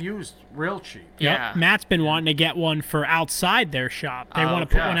buy them used real cheap. Yeah. Matt's been wanting to get one for outside their shop. They want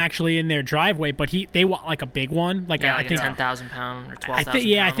to put one actually in their driveway, but they want like a big one. Like I think a 10,000 pound or 12,000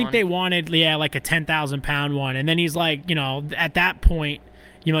 pound I think they wanted like a 10,000 pound one. And then he's like, at that point,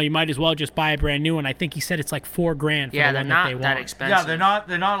 you might as well just buy a brand new one. I think he said it's like $4,000 for the one that they want. Yeah, they're not that expensive. Yeah,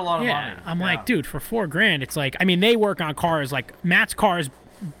 they're not a lot of money. I'm like, dude, for $4,000, it's like, I mean, they work on cars. Like Matt's cars,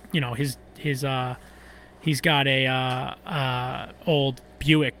 he's got a old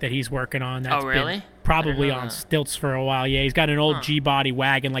Buick that he's working on. That's been probably on stilts for a while. Yeah, he's got an old G-body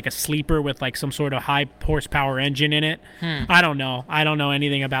wagon, like a sleeper with like some sort of high horsepower engine in it. I don't know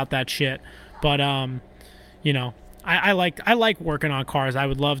anything about that shit, but I like working on cars. I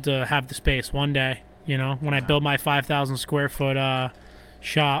would love to have the space one day, when I build my 5,000 square foot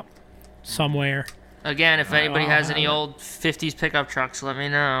shop somewhere. Again, if anybody has any old 50s pickup trucks, let me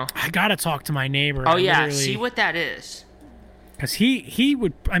know. I gotta talk to my neighbor. See what that is. Because he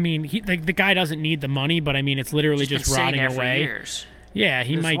would, I mean, the guy doesn't need the money, but I mean, it's literally just been sitting rotting there for away. years. Yeah,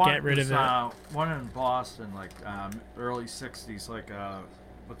 he There's might get rid of it. One in Boston, like early '60s, like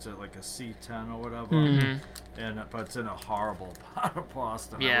what's it, like a C10 or whatever, and but it's in a horrible part of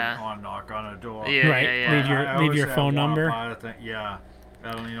Boston. Yeah. I wouldn't knock on a door. Yeah, Right. yeah. Leave your phone number. Yeah,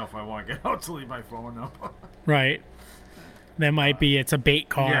 I don't even know if I want to get out to leave my phone number. Right. That might be. It's a bait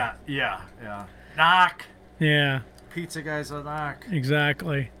car. Yeah. Knock. Yeah. Pizza guys are knock.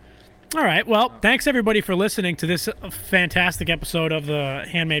 Exactly. All right. Well, thanks everybody for listening to this fantastic episode of the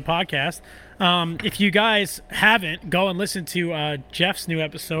Handmade Podcast. If you guys haven't, go and listen to Jeff's new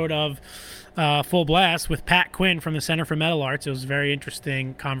episode of Full Blast with Pat Quinn from the Center for Metal Arts. It was a very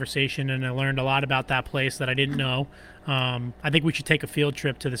interesting conversation, and I learned a lot about that place that I didn't know. I think we should take a field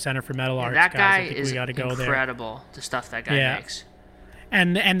trip to the Center for Metal Arts. That guys. guy I think is we gotta go incredible. There. The stuff that guy makes.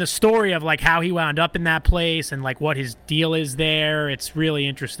 And the story of like how he wound up in that place and like what his deal is there, it's really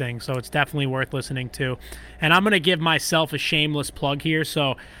interesting. So it's definitely worth listening to. And I'm gonna give myself a shameless plug here.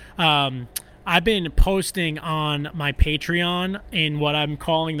 So I've been posting on my Patreon in what I'm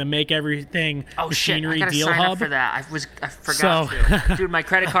calling the Make Everything Machinery I gotta Deal sign Hub. up for that. I forgot to. Dude, my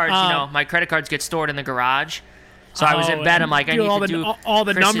credit cards, my credit cards get stored in the garage. So I was in bed. I'm like, I need to do all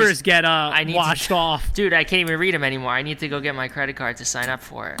the Chris's, numbers get washed off. Dude, I can't even read them anymore. I need to go get my credit card to sign up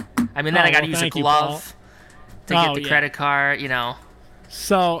for it. I mean, then I got to use a glove to get the credit card. You know.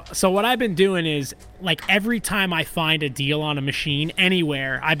 So what I've been doing is like every time I find a deal on a machine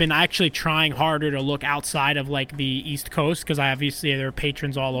anywhere, I've been actually trying harder to look outside of like the East Coast because obviously there are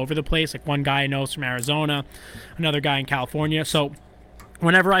patrons all over the place. Like one guy I know is from Arizona, another guy in California. So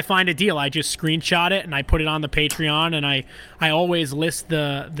whenever I find a deal, I just screenshot it and I put it on the Patreon, and I always list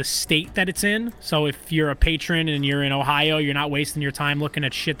the state that it's in. So if you're a patron and you're in Ohio, you're not wasting your time looking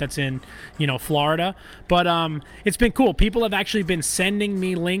at shit that's in, Florida. But it's been cool. People have actually been sending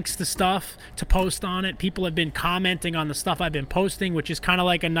me links to stuff to post on it. People have been commenting on the stuff I've been posting, which is kind of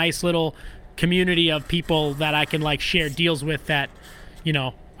like a nice little community of people that I can like share deals with that,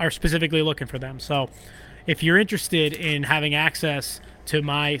 are specifically looking for them. So if you're interested in having access to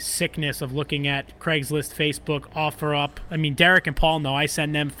my sickness of looking at Craigslist, Facebook, OfferUp. I mean, Derek and Paul know I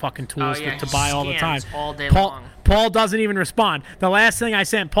send them fucking tools to buy all the time. All day long. Paul doesn't even respond. The last thing I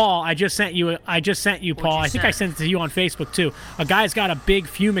sent Paul, I just sent you, Paul. I think I sent it to you on Facebook too. A guy's got a big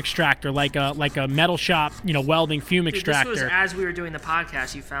fume extractor, like a metal shop, welding fume extractor. This was as we were doing the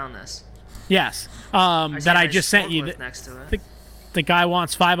podcast. You found this. Yes, that I just sent you. Next to it. The guy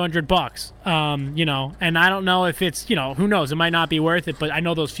wants $500, and I don't know if it's, who knows? It might not be worth it, but I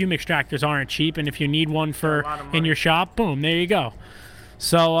know those fume extractors aren't cheap, and if you need one for in your shop, boom, there you go.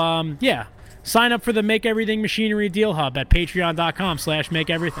 So, sign up for the Make Everything Machinery Deal Hub at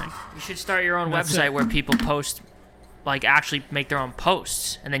patreon.com/makeeverything. You should start your own website where people post, like actually make their own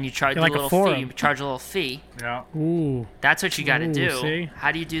posts, and then you charge a little fee. You charge a little fee. Yeah. Ooh. That's what you got to do. See?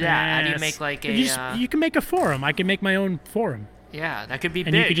 How do you do that? How do you make like a? You can make a forum. I can make my own forum. Yeah, that could be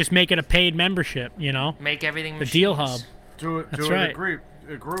big. And you could just make it a paid membership, Make everything the Deal Hub. Do it a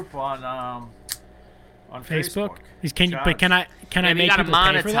group on Facebook. Can I make people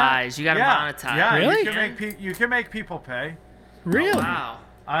pay for that? You got to monetize. Yeah, really? You can make people pay. Really? Oh, wow.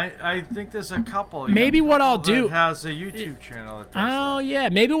 I think there's a couple. Maybe what I'll do has a YouTube channel. That does yeah.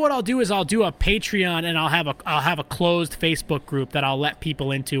 Maybe what I'll do is I'll do a Patreon, and I'll have a closed Facebook group that I'll let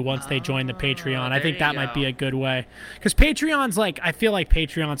people into once they join the Patreon. I think that might be a good way, because Patreon's I feel like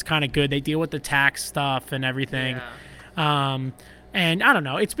Patreon's kind of good. They deal with the tax stuff and everything. Yeah. And I don't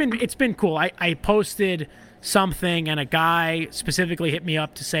know. It's been cool. I posted something, and a guy specifically hit me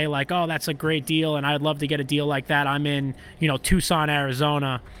up to say like, oh, that's a great deal, and I'd love to get a deal like that. I'm in Tucson,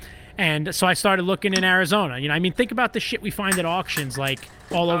 Arizona, and so I started looking in Arizona. I mean, think about the shit we find at auctions like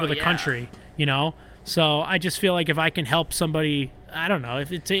all over the country. So I just feel like if I can help somebody, I don't know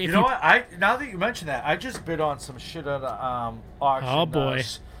if it's what, now that you mention that, I just bid on some shit at auction. Oh boy.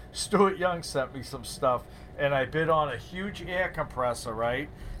 Stuart Young sent me some stuff, and I bid on a huge air compressor. Right,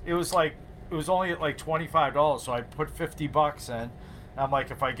 it was only at like $25, so I put $50 in. I'm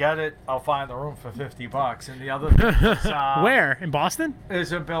like, if I get it, I'll find the room for $50. And the other thing was, where in Boston?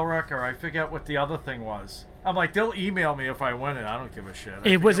 Is in Billerica. I forget what the other thing was. I'm like, they'll email me if I win it. I don't give a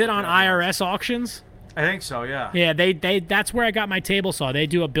shit. Was it on IRS auctions? I think so. Yeah. Yeah, they that's where I got my table saw. They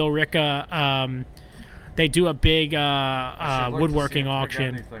do a Billerica. They do a big woodworking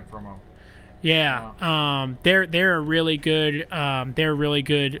auction. Anything from them. Yeah, they're a really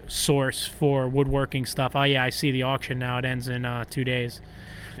good source for woodworking stuff. Oh yeah, I see the auction now. It ends in 2 days.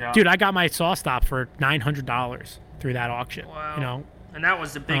 Yeah. Dude, I got my saw stop for $900 through that auction. Wow. And that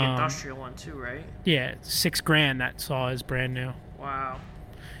was the big industrial one too, right? Yeah, $6,000 that saw is brand new. Wow.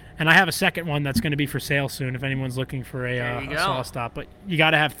 And I have a second one that's going to be for sale soon if anyone's looking for a saw stop. But you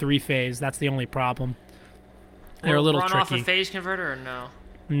got to have 3-phase. That's the only problem. They're a little run tricky. Off a phase converter or no?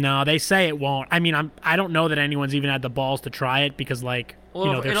 No, they say it won't. I mean, I don't know that anyone's even had the balls to try it because, like,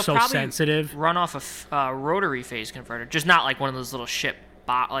 they're so sensitive. Run off a rotary phase converter, just not like one of those little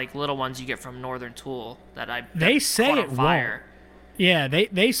like little ones you get from Northern Tool They say it won't. Yeah,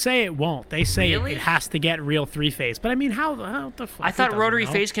 they say it won't. They say it has to get real 3-phase. But I mean, how the fuck? I thought rotary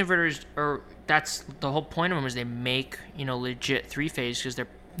phase converters that's the whole point of them is they make legit 3-phase because they're.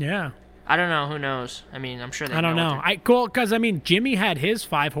 Yeah. I don't know. Who knows? I mean, I'm sure they. I don't know. Because I mean, Jimmy had his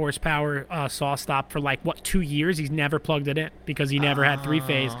 5 horsepower saw stop for 2 years. He's never plugged it in because he never had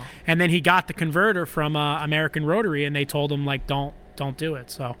 3-phase. And then he got the converter from American Rotary, and they told him don't do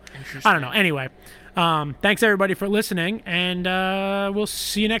it. So I don't know. Anyway, thanks everybody for listening, and we'll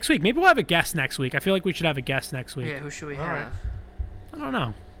see you next week. Maybe we'll have a guest next week. I feel like we should have a guest next week. Yeah, who should we have? Right. I don't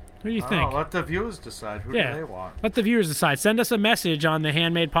know. What do you think? Let the viewers decide. Who do they want? Let the viewers decide. Send us a message on the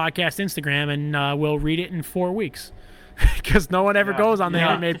Handmade Podcast Instagram, and we'll read it in 4 weeks. Because no one ever goes on the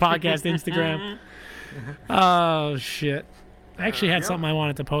Handmade Podcast Instagram. Oh, shit. I actually had something I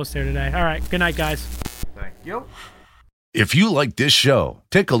wanted to post there today. All right. Good night, guys. Thank you. If you like this show,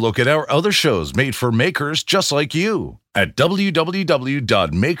 take a look at our other shows made for makers just like you at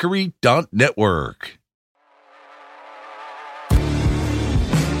www.makery.network.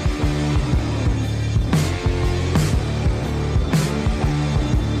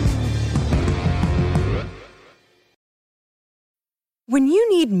 When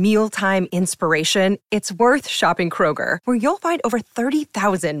you need mealtime inspiration, it's worth shopping Kroger, where you'll find over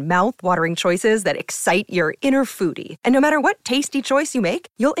 30,000 mouth-watering choices that excite your inner foodie. And no matter what tasty choice you make,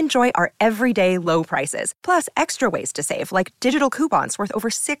 you'll enjoy our everyday low prices, plus extra ways to save, like digital coupons worth over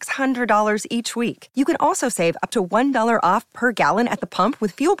 $600 each week. You can also save up to $1 off per gallon at the pump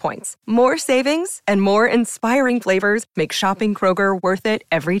with fuel points. More savings and more inspiring flavors make shopping Kroger worth it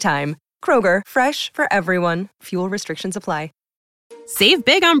every time. Kroger, fresh for everyone. Fuel restrictions apply. Save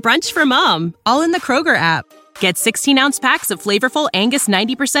big on brunch for mom, all in the Kroger app. Get 16-ounce packs of flavorful Angus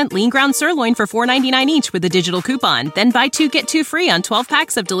 90% lean ground sirloin for $4.99 each with a digital coupon. Then buy 2, get 2 free on 12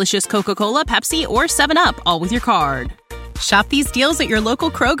 packs of delicious Coca-Cola, Pepsi, or 7-Up, all with your card. Shop these deals at your local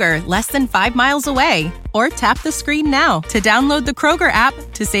Kroger, less than 5 miles away. Or tap the screen now to download the Kroger app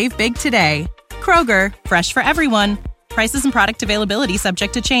to save big today. Kroger, fresh for everyone. Prices and product availability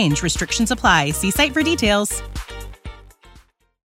subject to change. Restrictions apply. See site for details.